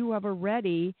because you have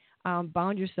already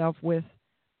bound yourself with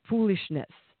foolishness,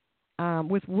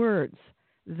 with words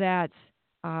that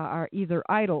are either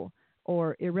idle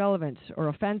or irrelevant or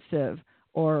offensive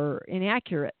or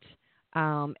inaccurate.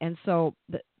 And so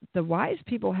the wise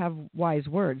people have wise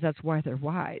words. That's why they're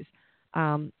wise.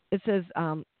 It says,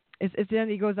 then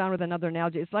he goes on with another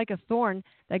analogy. It's like a thorn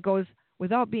that goes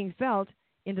without being felt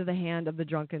into the hand of the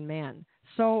drunken man.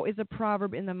 So is a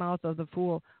proverb in the mouth of the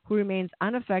fool who remains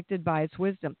unaffected by its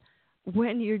wisdom.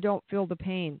 When you don't feel the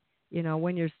pain,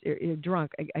 when you're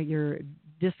drunk, you're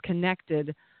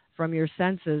disconnected from your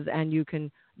senses, and you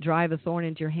can drive a thorn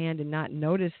into your hand and not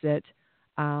notice it.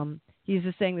 He's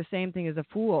just saying the same thing as a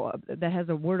fool that has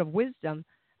a word of wisdom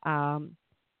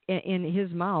in his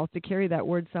mouth to carry that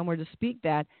word somewhere, to speak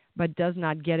that, but does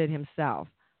not get it himself.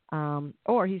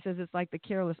 Or he says it's like the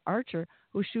careless archer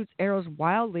who shoots arrows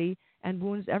wildly and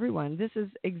wounds everyone. This is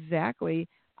exactly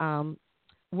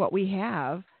what we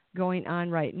have going on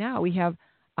right now. We have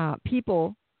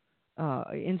people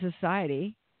in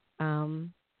society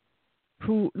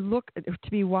who look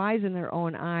to be wise in their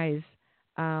own eyes.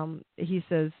 He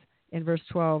says in verse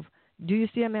 12, "Do you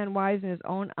see a man wise in his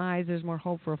own eyes? There's more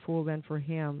hope for a fool than for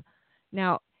him."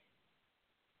 Now,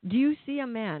 do you see a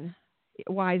man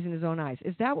wise in his own eyes?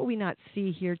 Is that what we not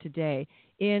see here today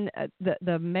in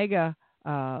the mega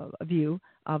view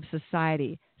of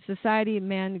society? Society,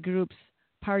 men, groups,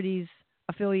 parties,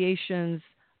 affiliations,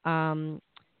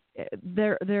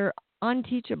 they're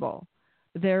unteachable.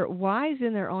 They're wise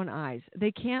in their own eyes.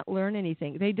 They can't learn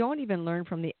anything. They don't even learn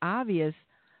from the obvious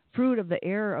fruit of the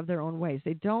error of their own ways.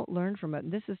 They don't learn from it.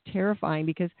 And this is terrifying,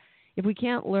 because if we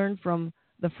can't learn from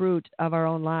the fruit of our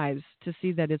own lives to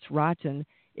see that it's rotten,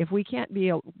 if we can't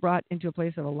be brought into a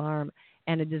place of alarm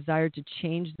and a desire to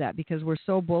change that, because we're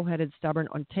so bullheaded, stubborn,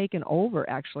 and taken over,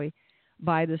 actually,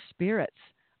 by the spirits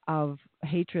of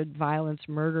hatred, violence,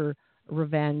 murder,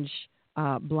 revenge,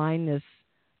 blindness,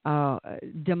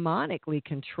 demonically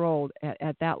controlled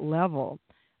at that level.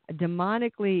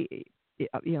 Demonically,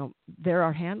 they're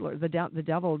our handlers. The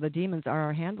devil, the demons are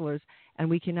our handlers, and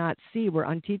we cannot see. We're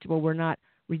unteachable. We're not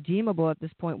redeemable at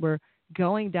this point. We're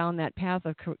going down that path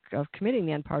of committing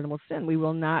the unpardonable sin. We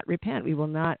will not repent. We will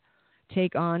not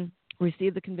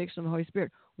receive the conviction of the Holy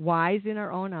Spirit. Wise in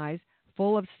our own eyes,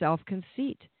 full of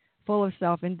self-conceit, full of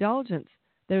self-indulgence.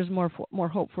 There's more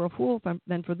hope for a fool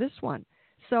than for this one.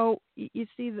 So you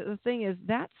see, the thing is,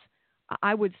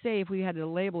 I would say, if we had to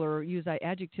label or use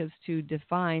adjectives to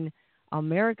define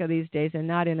America these days, and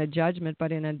not in a judgment,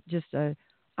 but in just a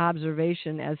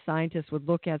observation, as scientists would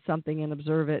look at something and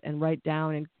observe it and write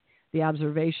down the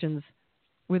observations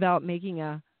without making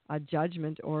a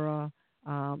judgment or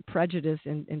a prejudice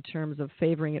in terms of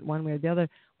favoring it one way or the other,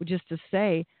 just to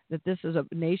say that this is a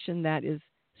nation that is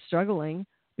struggling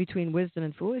between wisdom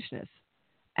and foolishness.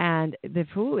 And the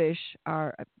foolish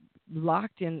are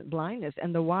locked in blindness,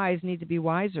 and the wise need to be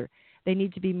wiser. They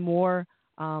need to be more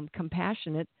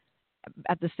compassionate.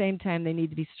 At the same time, they need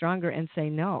to be stronger and say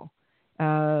no,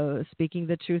 speaking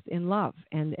the truth in love,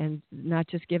 and not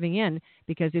just giving in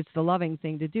because it's the loving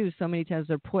thing to do. So many times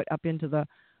they're put up into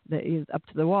up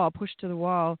to the wall, pushed to the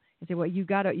wall, and say, "Well, you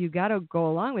gotta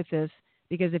go along with this,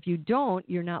 because if you don't,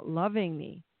 you're not loving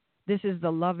me." This is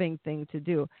the loving thing to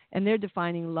do. And they're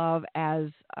defining love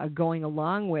as going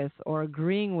along with, or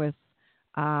agreeing with,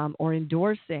 or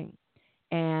endorsing.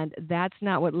 And that's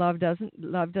not what love doesn't.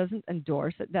 Love doesn't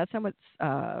endorse. That's not what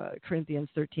Corinthians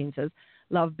 13 says.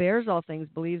 Love bears all things,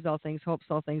 believes all things, hopes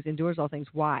all things, endures all things.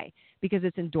 Why? Because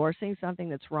it's endorsing something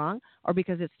that's wrong, or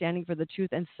because it's standing for the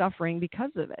truth and suffering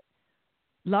because of it.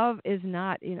 Love is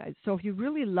not, so if you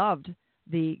really loved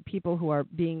the people who are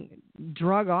being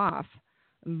drug off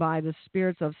by the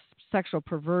spirits of sexual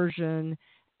perversion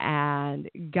and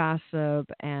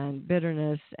gossip and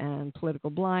bitterness and political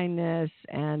blindness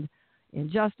and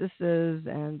injustices,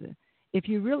 and if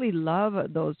you really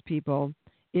love those people,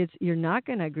 you're not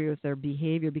going to agree with their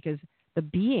behavior, because the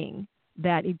being,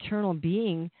 that eternal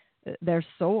being, their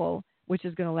soul, which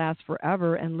is going to last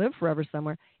forever and live forever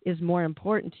somewhere, is more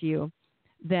important to you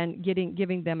than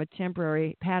giving them a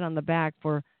temporary pat on the back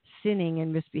for sinning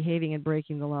and misbehaving and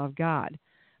breaking the law of God.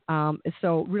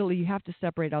 So really, you have to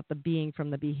separate out the being from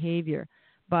the behavior.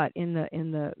 But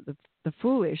the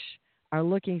foolish are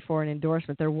looking for an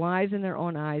endorsement. They're wise in their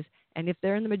own eyes, and if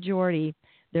they're in the majority,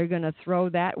 they're going to throw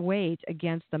that weight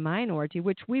against the minority,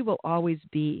 which we will always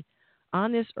be.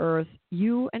 On this earth,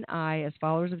 you and I, as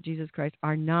followers of Jesus Christ,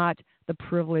 are not the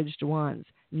privileged ones,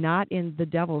 not in the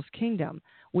devil's kingdom.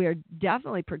 We are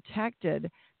definitely protected,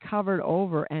 covered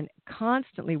over, and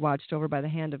constantly watched over by the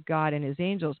hand of God and his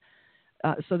angels,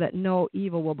 so that no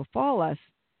evil will befall us,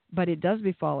 but it does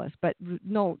befall us. But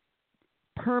no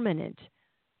permanent,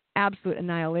 absolute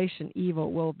annihilation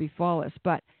evil will befall us.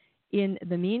 But in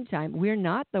the meantime, we're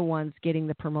not the ones getting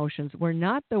the promotions. We're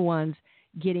not the ones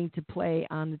getting to play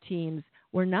on the teams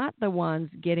we're not the ones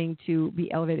getting to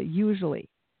be elevated usually.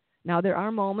 Now, there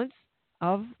are moments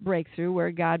of breakthrough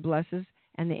where God blesses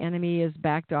and the enemy is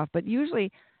backed off, but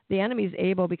usually the enemy is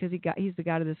able, because he's the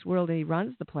God of this world and he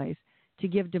runs the place, to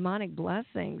give demonic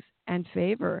blessings and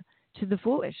favor to the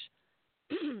foolish.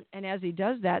 And as he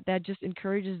does that, that just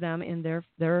encourages them in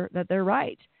that they're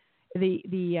right.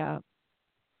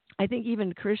 I think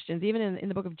even Christians, even in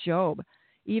the book of Job,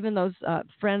 even those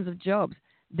friends of Job's,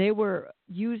 they were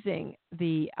using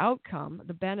the outcome,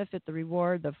 the benefit, the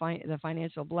reward, the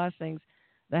financial blessings,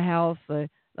 the health, the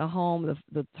home,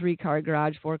 the 3-car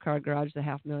garage, 4-car garage, the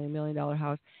 $500,000, $1 million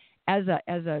house, as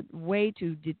a way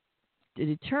to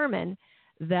determine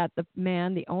that the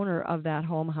man, the owner of that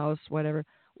home, house, whatever,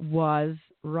 was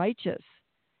righteous.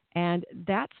 And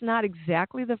that's not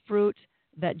exactly the fruit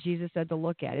that Jesus said to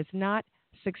look at. It's not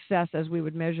success as we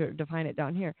would define it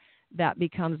down here. That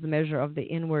becomes the measure of the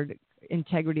inward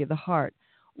integrity of the heart.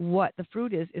 What the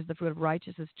fruit is the fruit of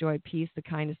righteousness, joy, peace, the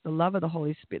kindness, the love of the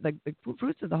Holy Spirit. The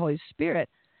fruits of the Holy Spirit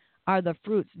are the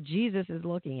fruits Jesus is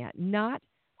looking at, not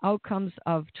outcomes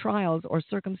of trials or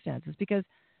circumstances. Because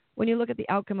when you look at the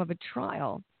outcome of a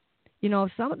trial,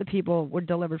 some of the people were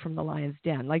delivered from the lion's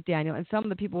den, like Daniel, and some of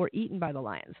the people were eaten by the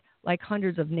lions, like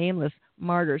hundreds of nameless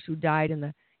martyrs who died in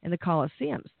the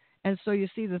Colosseums. And so you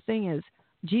see, the thing is,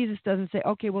 Jesus doesn't say,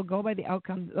 okay, we'll go by the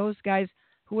outcome. Those guys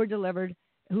who were delivered,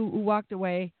 who walked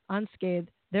away unscathed,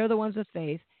 they're the ones with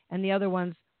faith, and the other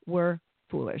ones were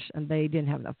foolish, and they didn't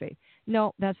have enough faith.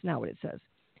 No, that's not what it says.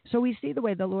 So we see the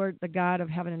way the Lord, the God of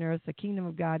heaven and earth, the kingdom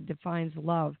of God, defines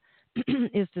love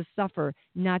is to suffer,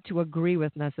 not to agree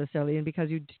with necessarily. And because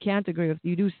you can't agree with,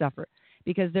 you do suffer,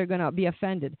 because they're going to be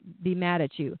offended, be mad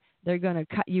at you. They're going to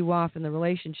cut you off in the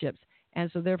relationships.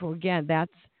 And so therefore, again,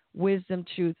 that's wisdom,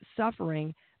 truth,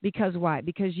 suffering. Because why?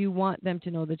 Because you want them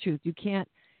to know the truth. You can't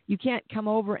come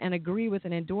over and agree with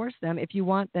and endorse them if you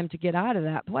want them to get out of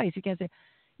that place. You can't say,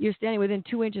 you're standing within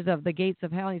 2 inches of the gates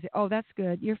of hell, and you say, oh, that's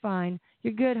good. You're fine.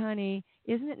 You're good, honey.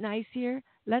 Isn't it nice here?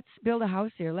 Let's build a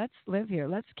house here. Let's live here.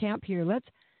 Let's camp here.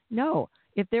 No.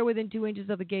 If they're within 2 inches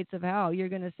of the gates of hell, you're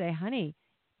going to say, honey,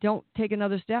 don't take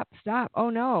another step. Stop.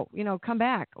 Oh, no. Come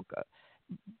back.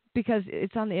 Because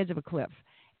it's on the edge of a cliff.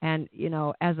 And,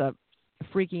 as a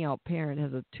freaking out parent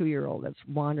has a 2-year-old that's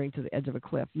wandering to the edge of a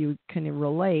cliff, you can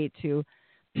relate to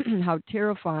how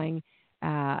terrifying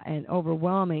and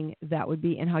overwhelming that would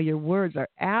be, and how your words are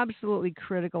absolutely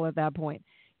critical at that point.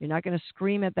 You're not going to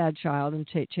scream at that child and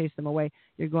chase them away.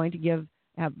 You're going to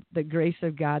have the grace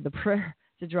of God, the prayer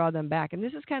to draw them back. And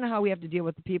this is kind of how we have to deal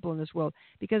with the people in this world,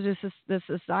 because the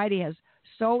society has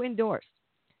so endorsed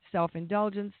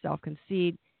self-indulgence,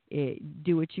 self-conceit.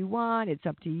 Do what you want. It's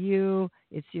up to you.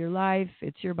 It's your life.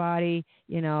 It's your body.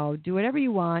 Do whatever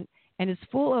you want. And it's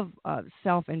full of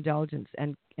self-indulgence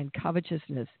and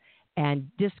covetousness and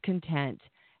discontent.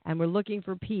 And we're looking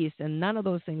for peace, and none of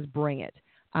those things bring it.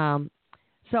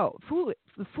 So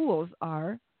the fools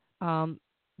are,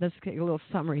 let's get a little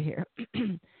summary here.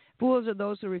 Fools are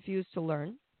those who refuse to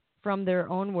learn from their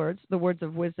own words, the words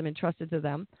of wisdom entrusted to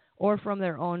them, or from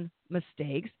their own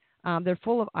mistakes. They're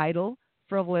full of idle,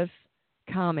 frivolous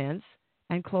comments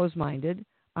and closed-minded,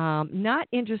 not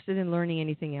interested in learning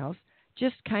anything else,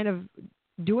 just kind of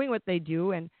doing what they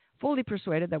do and fully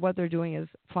persuaded that what they're doing is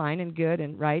fine and good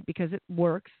and right because it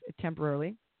works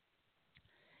temporarily.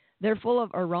 They're full of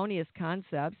erroneous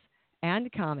concepts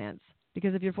and comments,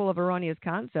 because if you're full of erroneous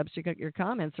concepts, your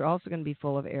comments are also going to be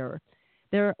full of error.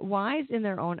 They're wise in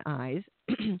their own eyes.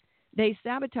 They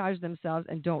sabotage themselves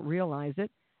and don't realize it,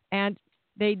 and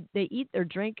they eat their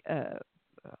drink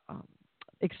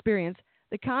experience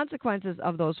the consequences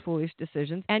of those foolish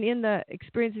decisions, and in the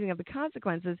experiencing of the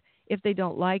consequences, if they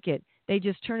don't like it, they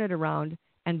just turn it around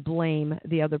and blame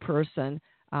the other person.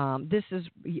 I'm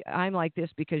like this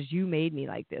because you made me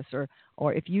like this,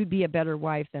 or if you'd be a better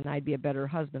wife, then I'd be a better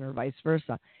husband, or vice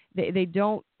versa. They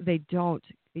don't.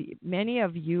 Many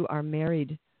of you are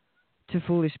married to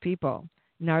foolish people,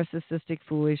 narcissistic,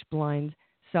 foolish, blind,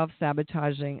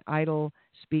 self-sabotaging, idle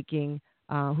speaking,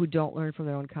 who don't learn from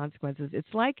their own consequences.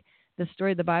 It's like the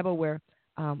story of the Bible where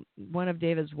one of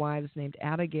David's wives named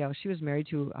Abigail, she was married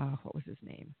to, what was his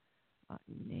name?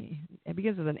 It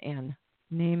begins with an N.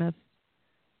 Namath.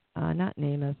 Not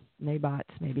Namath. Naboth,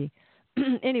 maybe.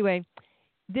 Anyway,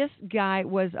 this guy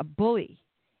was a bully,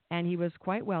 and he was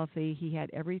quite wealthy. He had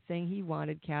everything he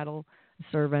wanted, cattle,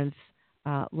 servants,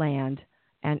 land.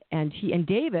 And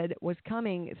David was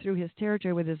coming through his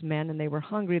territory with his men, and they were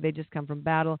hungry. They just come from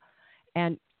battle.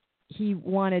 And he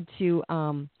wanted to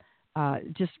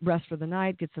just rest for the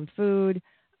night, get some food,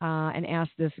 and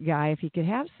asked this guy if he could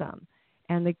have some.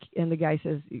 And the guy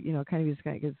says, kind of just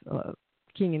kind of goes,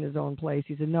 king in his own place.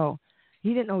 He said, no.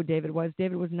 He didn't know who David was.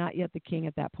 David was not yet the king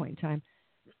at that point in time.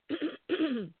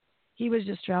 He was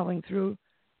just traveling through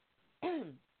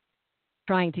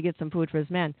trying to get some food for his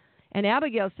men. And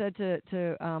Abigail said to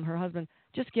her husband,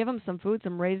 just give him some food,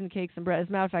 some raisin cakes and bread. As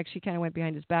a matter of fact, she kind of went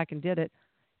behind his back and did it,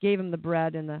 gave him the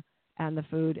bread and the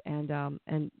food.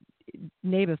 And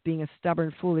Naboth, being a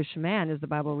stubborn, foolish man, as the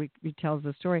Bible retells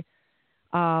the story,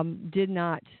 did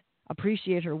not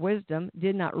appreciate her wisdom,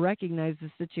 did not recognize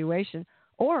the situation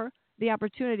or the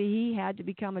opportunity he had to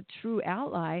become a true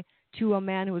ally to a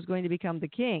man who was going to become the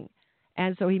king.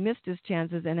 And so he missed his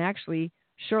chances, and actually,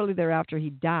 shortly thereafter, he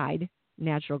died,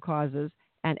 natural causes.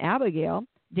 And Abigail,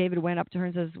 David went up to her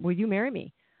and says, will you marry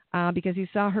me? Because he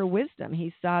saw her wisdom.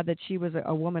 He saw that she was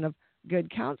a woman of good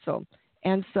counsel.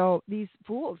 And so these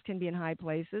fools can be in high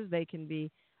places. They can be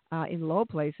in low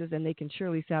places, and they can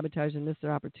surely sabotage and miss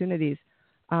their opportunities.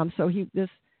 So this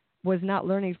was not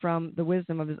learning from the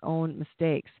wisdom of his own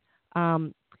mistakes.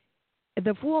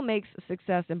 The fool makes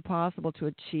success impossible to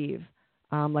achieve,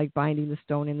 like binding the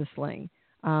stone in the sling.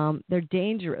 They're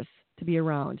dangerous to be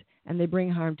around, and they bring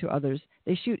harm to others.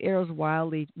 They shoot arrows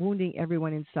wildly, wounding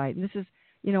everyone in sight. And this is,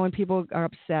 when people are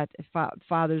upset,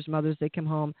 fathers, mothers, they come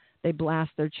home, they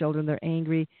blast their children, they're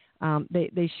angry,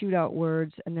 they shoot out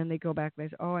words, and then they go back and they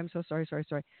say, oh, I'm so sorry.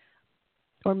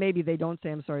 Or maybe they don't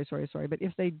say, I'm sorry. But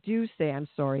if they do say, I'm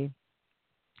sorry,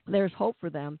 there's hope for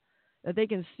them, that they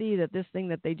can see that this thing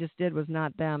that they just did was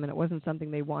not them, and it wasn't something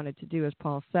they wanted to do, as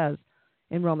Paul says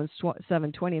in Romans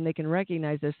 7:20, and they can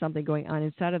recognize there's something going on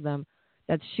inside of them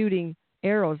that's shooting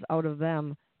arrows out of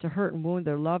them to hurt and wound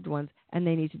their loved ones, and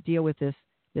they need to deal with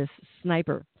this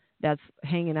sniper that's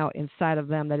hanging out inside of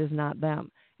them that is not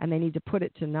them, and they need to put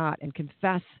it to naught and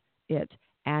confess it.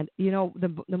 And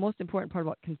the most important part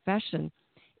about confession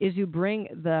is you bring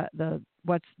the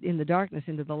what's in the darkness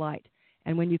into the light,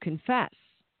 and when you confess,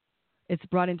 it's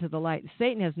brought into the light.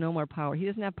 Satan has no more power. He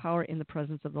doesn't have power in the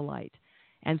presence of the light.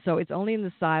 And so it's only in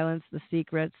the silence, the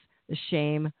secrets, the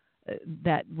shame,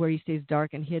 that where he stays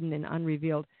dark and hidden and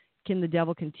unrevealed, can the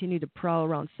devil continue to prowl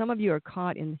around. Some of you are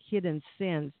caught in hidden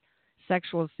sins,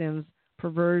 sexual sins,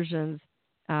 perversions,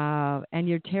 and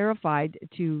you're terrified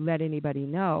to let anybody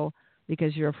know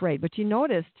because you're afraid. But you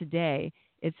notice today,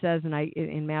 it says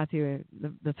in Matthew,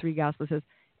 the 3 Gospels, says,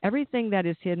 everything that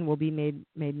is hidden will be made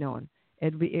known.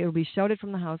 It will be shouted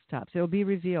from the housetops. It will be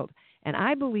revealed. And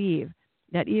I believe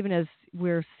that even as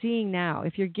we're seeing now,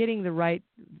 if you're getting the right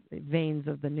veins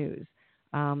of the news,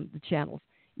 the channels,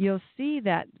 you'll see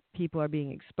that people are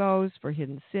being exposed for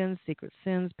hidden sins, secret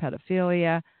sins,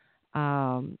 pedophilia,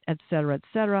 et cetera, et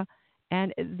cetera.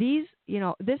 And these,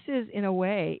 this is, in a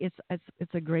way,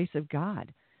 it's a grace of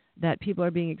God that people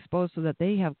are being exposed so that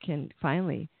they can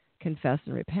finally confess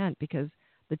and repent, because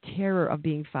the terror of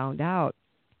being found out,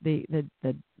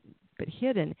 but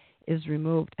hidden, is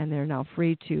removed, and they're now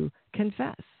free to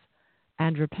confess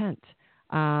and repent.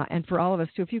 And for all of us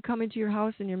too, if you come into your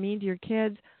house and you're mean to your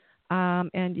kids,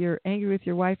 and you're angry with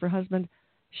your wife or husband,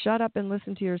 shut up and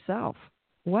listen to yourself.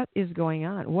 What is going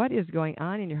on? What is going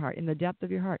on in your heart, in the depth of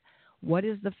your heart? What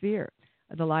is the fear,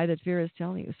 the lie that fear is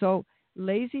telling you? So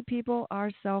lazy people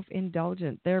are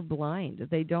self-indulgent. They're blind.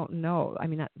 They don't know. I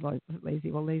mean, not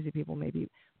lazy. Well, lazy people may be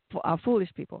foolish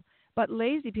people. But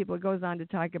lazy people, it goes on to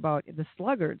talk about the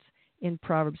sluggards in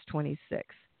Proverbs 26.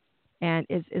 And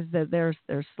is that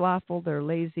they're slothful, they're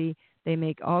lazy, they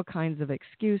make all kinds of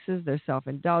excuses, they're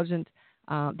self-indulgent,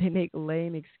 they make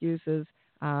lame excuses,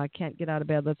 can't get out of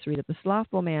bed. Let's read it. The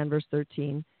slothful man, verse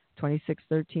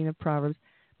 26:13 of Proverbs.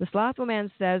 The slothful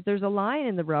man says, there's a lion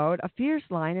in the road, a fierce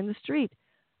lion in the street.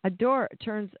 A door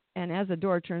turns, and as a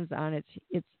door turns on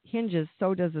its hinges,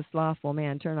 so does the slothful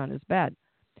man turn on his bed.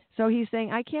 So he's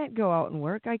saying, I can't go out and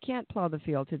work. I can't plow the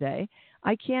field today.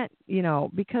 I can't,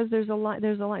 because there's a line.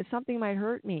 Something might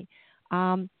hurt me.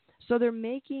 So they're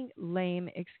making lame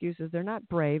excuses. They're not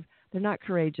brave. They're not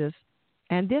courageous.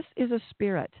 And this is a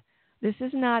spirit. This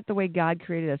is not the way God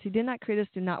created us. He did not create us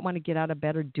to not want to get out of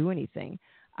bed or do anything,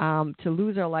 to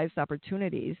lose our life's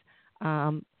opportunities,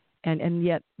 and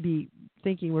yet be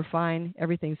thinking we're fine,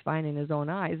 everything's fine in his own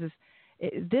eyes.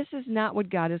 This is not what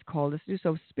God has called us to do.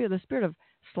 So the spirit of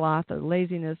sloth or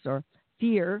laziness or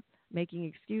fear, making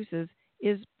excuses,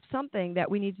 is something that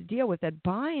we need to deal with that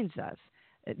binds us.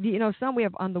 We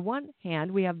have, on the one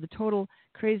hand, we have the total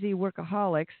crazy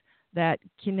workaholics that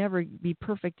can never be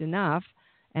perfect enough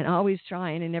and always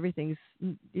trying, and everything's,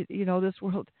 this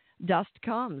world, dust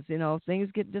comes, things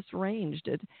get disarranged.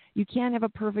 You can't have a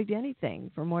perfect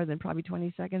anything for more than probably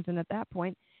 20 seconds, and at that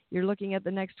point, you're looking at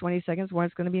the next 20 seconds where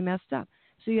it's going to be messed up.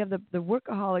 So you have the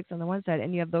workaholics on the one side,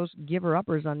 and you have those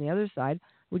giver-uppers on the other side,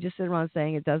 who just sit around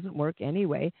saying it doesn't work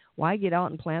anyway. Why get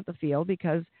out and plant the field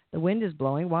because the wind is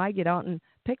blowing? Why get out and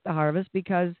pick the harvest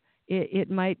because it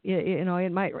might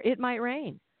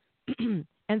rain?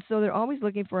 And so they're always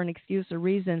looking for an excuse or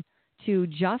reason to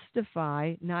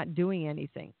justify not doing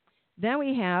anything. Then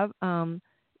we have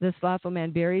the slothful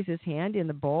man buries his hand in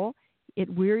the bowl. It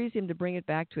wearies him to bring it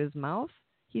back to his mouth.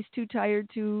 He's too tired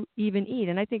to even eat.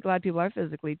 And I think a lot of people are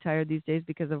physically tired these days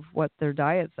because of what their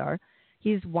diets are.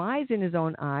 He's wise in his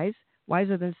own eyes,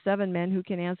 wiser than 7 men who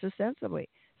can answer sensibly.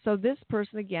 So this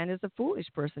person, again, is a foolish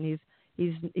person.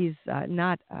 He's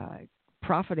not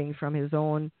profiting from his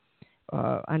own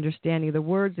understanding. The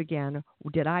words, again,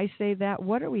 did I say that?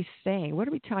 What are we saying? What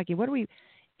are we talking? What are we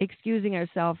excusing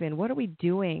ourselves in? What are we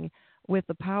doing with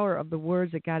the power of the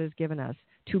words that God has given us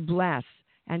to bless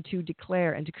and to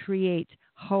declare and to create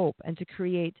hope and to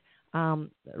create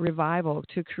revival,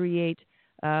 to create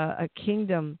a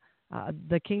kingdom,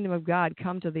 the kingdom of God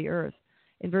come to the earth?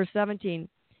 In verse 17,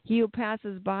 he who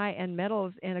passes by and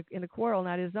meddles in a quarrel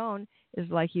not his own is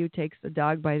like he who takes the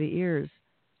dog by the ears.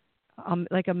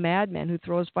 Like a madman who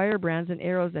throws firebrands and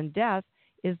arrows and death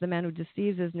is the man who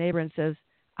deceives his neighbor and says,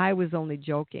 I was only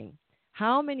joking.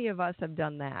 How many of us have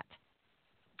done that?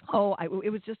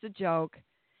 It was just a joke.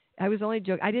 I was only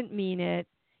joking. I didn't mean it.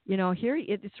 Here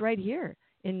it's right here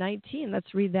in 19.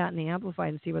 Let's read that in the Amplified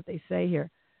and see what they say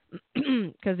here.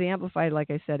 Because the Amplified,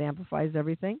 like I said, amplifies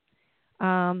everything.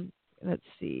 Let's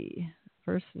see.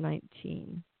 Verse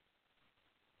 19.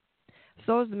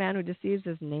 So is the man who deceives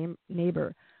his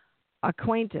neighbor,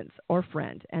 acquaintance, or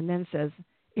friend, and then says,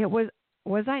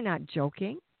 was I not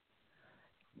joking?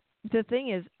 The thing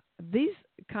is, these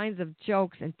kinds of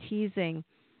jokes and teasing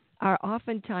are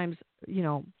oftentimes,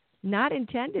 not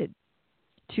intended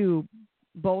to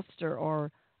bolster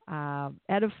or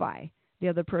edify the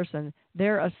other person.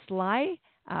 They're a sly,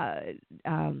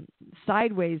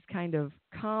 sideways kind of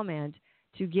comment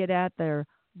to get at their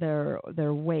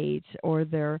weight or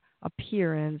their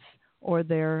appearance or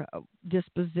their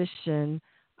disposition,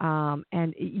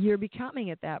 and you're becoming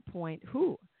at that point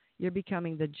who? You're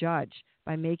becoming the judge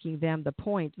by making them the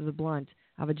point, the blunt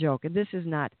of a joke. And this is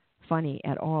not funny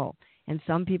at all. And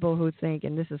some people who think,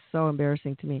 and this is so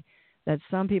embarrassing to me, that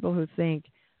some people who think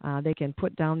they can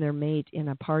put down their mate in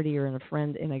a party or in a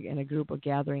friend in a group or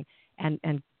gathering and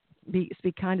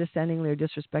speak condescendingly or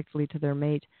disrespectfully to their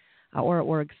mate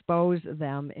or expose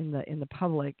them in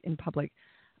public.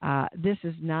 This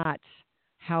is not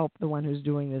help the one who's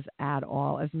doing this at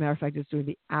all. As a matter of fact, it's doing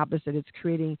the opposite. It's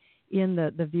creating in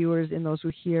the viewers, in those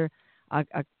who hear,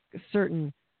 a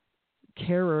certain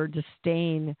terror,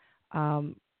 disdain,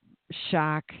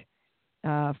 shock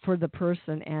for the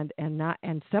person,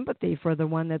 and sympathy for the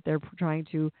one that they're trying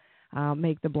to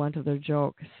make the blunt of their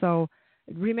joke. So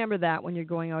remember that when you're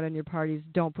going out on your parties,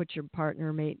 don't put your partner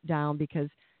or mate down because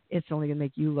it's only going to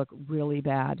make you look really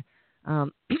bad.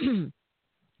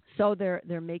 So they're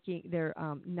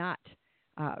not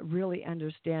really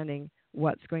understanding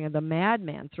what's going on. The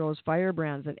madman throws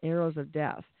firebrands and arrows of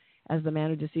death as the man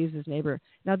who deceives his neighbor.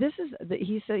 Now this is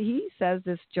he says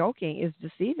this joking is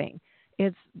deceiving.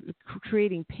 It's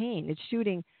creating pain. It's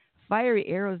shooting fiery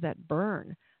arrows that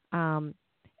burn.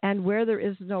 And where there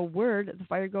is no word, the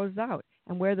fire goes out.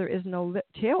 And where there is no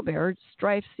talebearer,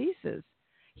 strife ceases.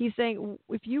 He's saying,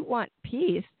 if you want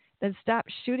peace, then stop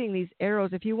shooting these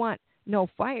arrows. If you want no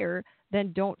fire,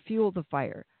 then don't fuel the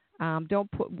fire. Don't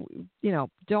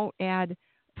add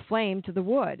flame to the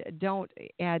wood. Don't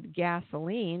add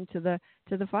gasoline to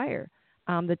the fire.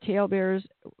 The talebearers,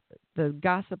 the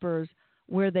gossipers,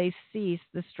 where they cease,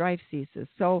 the strife ceases.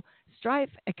 So strife,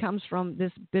 it comes from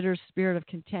this bitter spirit of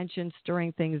contention,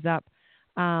 stirring things up.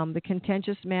 The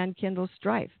contentious man kindles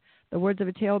strife. The words of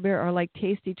a talebearer are like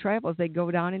tasty trifles. They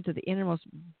go down into the innermost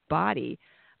body.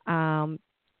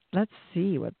 Let's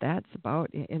see what that's about.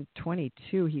 In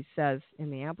 22, he says in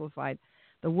the Amplified,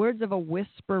 the words of a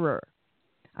whisperer,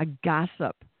 a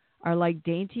gossip, are like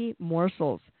dainty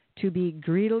morsels to be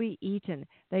greedily eaten.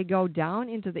 They go down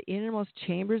into the innermost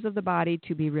chambers of the body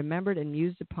to be remembered and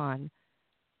mused upon.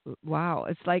 Wow.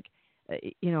 It's like,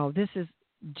 this is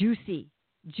juicy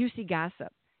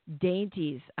gossip,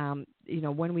 dainties.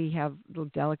 When we have little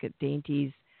delicate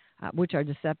dainties, which are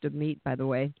deceptive meat, by the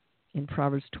way, in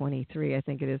Proverbs 23, I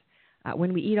think it is.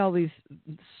 When we eat all these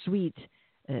sweet,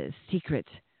 secret,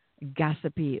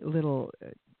 gossipy little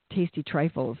tasty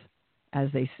trifles, as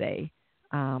they say,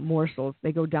 morsels,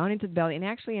 they go down into the belly. And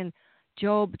actually in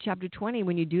Job chapter 20,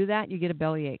 when you do that, you get a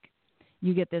bellyache.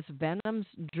 You get this venom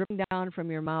dripping down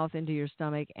from your mouth into your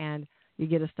stomach, and you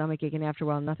get a stomachache, and after a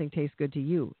while, nothing tastes good to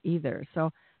you either. So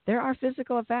there are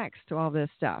physical effects to all this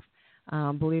stuff.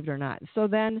 believe it or not. So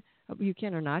then, you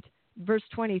can or not, verse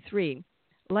 23,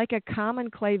 like a common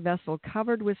clay vessel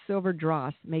covered with silver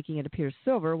dross, making it appear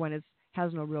silver when it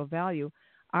has no real value,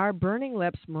 are burning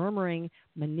lips murmuring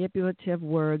manipulative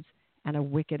words and a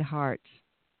wicked heart.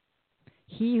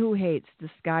 He who hates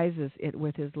disguises it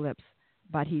with his lips,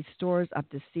 but he stores up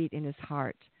deceit in his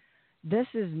heart. This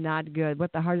is not good.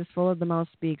 What the heart is full of, the mouth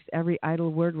speaks. Every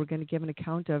idle word we're going to give an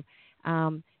account of.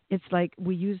 It's like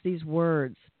we use these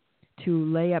words to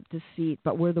lay up deceit,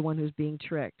 but we're the one who's being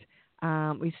tricked.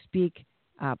 We speak,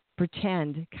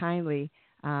 pretend kindly.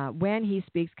 When he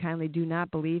speaks kindly, do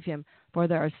not believe him, for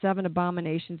there are 7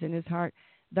 abominations in his heart.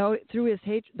 Though his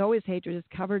hatred is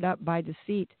covered up by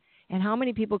deceit. And how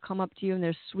many people come up to you and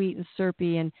they're sweet and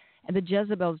syrupy, and the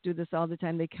Jezebels do this all the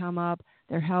time. They come up,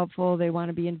 they're helpful, they want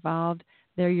to be involved,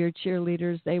 they're your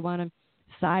cheerleaders, they want to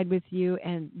side with you,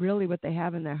 and really what they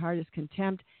have in their heart is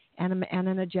contempt and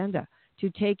an agenda to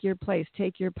take your place,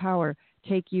 take your power,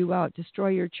 take you out, destroy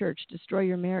your church, destroy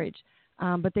your marriage.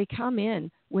 But they come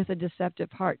in with a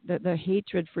deceptive heart. The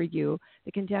hatred for you,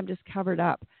 the contempt is covered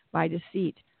up by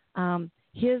deceit.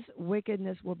 His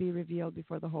wickedness will be revealed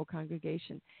before the whole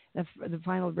congregation. The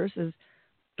final verses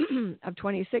of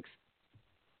 26,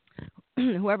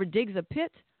 whoever digs a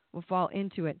pit will fall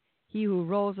into it. He who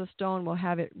rolls a stone will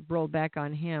have it rolled back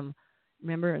on him.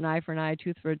 Remember, an eye for an eye, a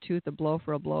tooth for a tooth, a blow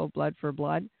for a blow, blood for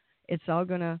blood. It's all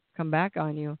going to come back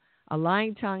on you. A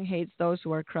lying tongue hates those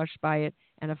who are crushed by it,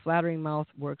 and a flattering mouth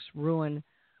works ruin.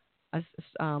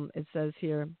 It says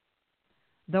here,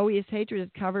 though his hatred is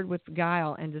covered with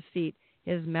guile and deceit,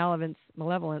 his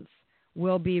malevolence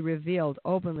will be revealed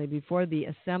openly before the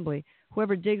assembly.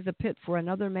 Whoever digs a pit for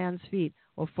another man's feet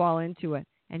will fall into it,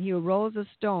 and he who rolls a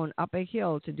stone up a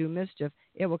hill to do mischief,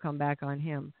 it will come back on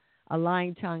him. A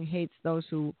lying tongue hates those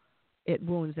who it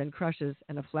wounds and crushes,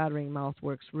 and a flattering mouth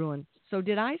works ruin. So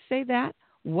did I say that?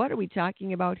 What are we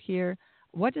talking about here?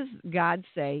 What does God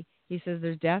say? He says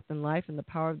there's death and life in the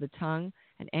power of the tongue.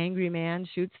 An angry man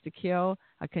shoots to kill.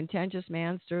 A contentious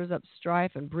man stirs up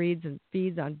strife and breeds and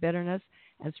feeds on bitterness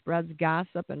and spreads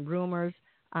gossip and rumors,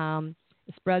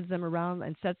 spreads them around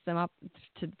and sets them up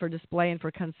for display and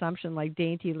for consumption like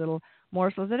dainty little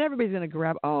morsels that everybody's going to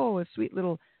grab. Oh, a sweet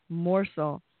little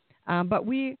morsel. But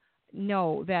we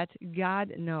know that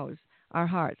God knows our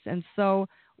hearts. And so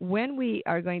when we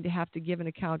are going to have to give an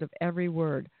account of every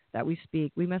word that we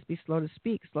speak, we must be slow to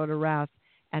speak, slow to wrath,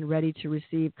 and ready to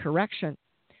receive correction.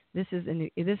 This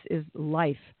is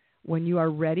life, when you are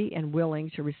ready and willing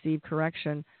to receive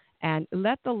correction. And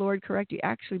let the Lord correct you.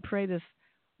 Actually, pray this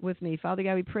with me. Father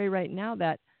God, we pray right now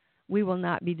that we will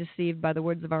not be deceived by the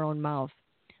words of our own mouth.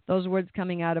 Those words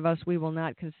coming out of us, we will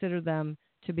not consider them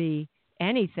to be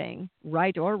anything,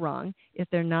 right or wrong, if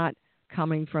they're not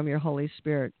coming from your Holy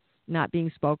Spirit, not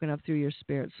being spoken of through your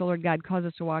Spirit. So, Lord God, cause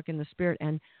us to walk in the Spirit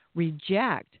and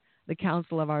reject the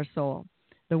counsel of our soul,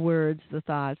 the words, the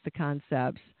thoughts, the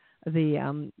concepts,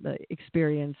 the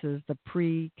experiences, the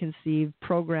preconceived,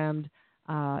 programmed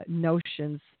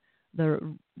notions,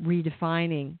 the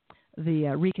redefining, the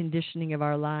reconditioning of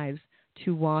our lives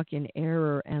to walk in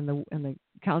error and the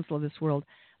counsel of this world.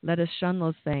 Let us shun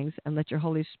those things and let your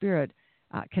Holy Spirit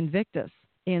convict us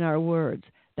in our words,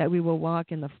 that we will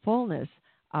walk in the fullness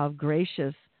of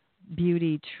gracious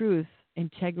beauty, truth,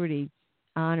 integrity,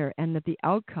 honor, and that the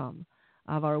outcome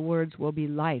of our words will be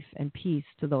life and peace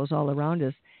to those all around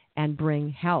us and bring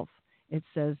health. It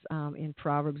says in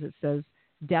Proverbs, it says,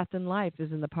 death and life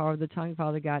is in the power of the tongue,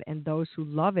 Father God, and those who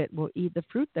love it will eat the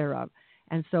fruit thereof.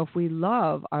 And so if we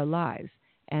love our lives,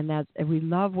 and if we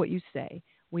love what you say,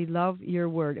 we love your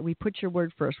word, and we put your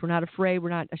word first. We're not afraid. We're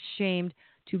not ashamed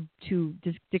to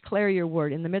declare your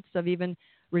word in the midst of even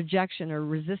rejection or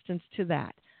resistance to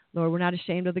that. Lord, we're not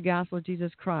ashamed of the gospel of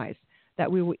Jesus Christ, that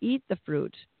we will eat the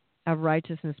fruit of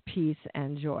righteousness, peace,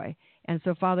 and joy. And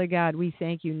so, Father God, we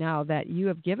thank you now that you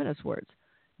have given us words.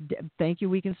 Thank you,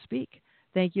 we can speak.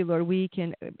 Thank you, Lord, we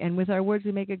can, and with our words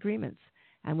we make agreements,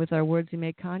 and with our words we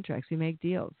make contracts, we make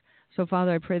deals. So,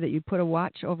 Father, I pray that you put a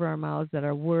watch over our mouths, that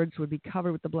our words would be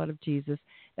covered with the blood of Jesus,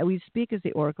 that we speak as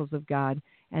the oracles of God,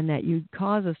 and that you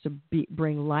cause us to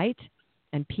bring light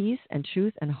and peace and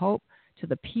truth and hope to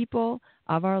the people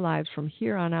of our lives from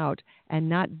here on out, and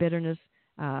not bitterness,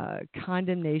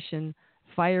 condemnation,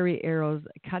 fiery arrows,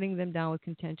 cutting them down with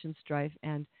contention, strife,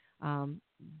 and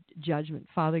judgment.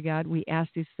 Father God, we ask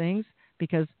these things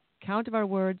because count of our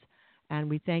words, and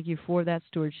we thank you for that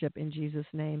stewardship in Jesus'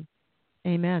 name.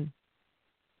 Amen.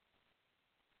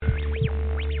 I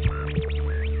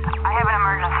have an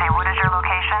emergency. What is your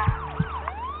location?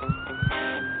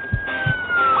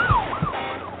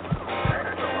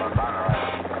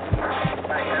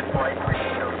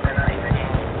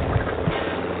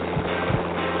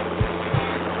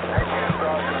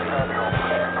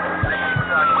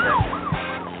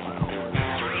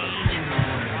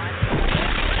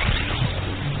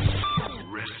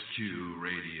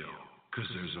 because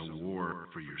there's a war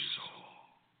for your soul.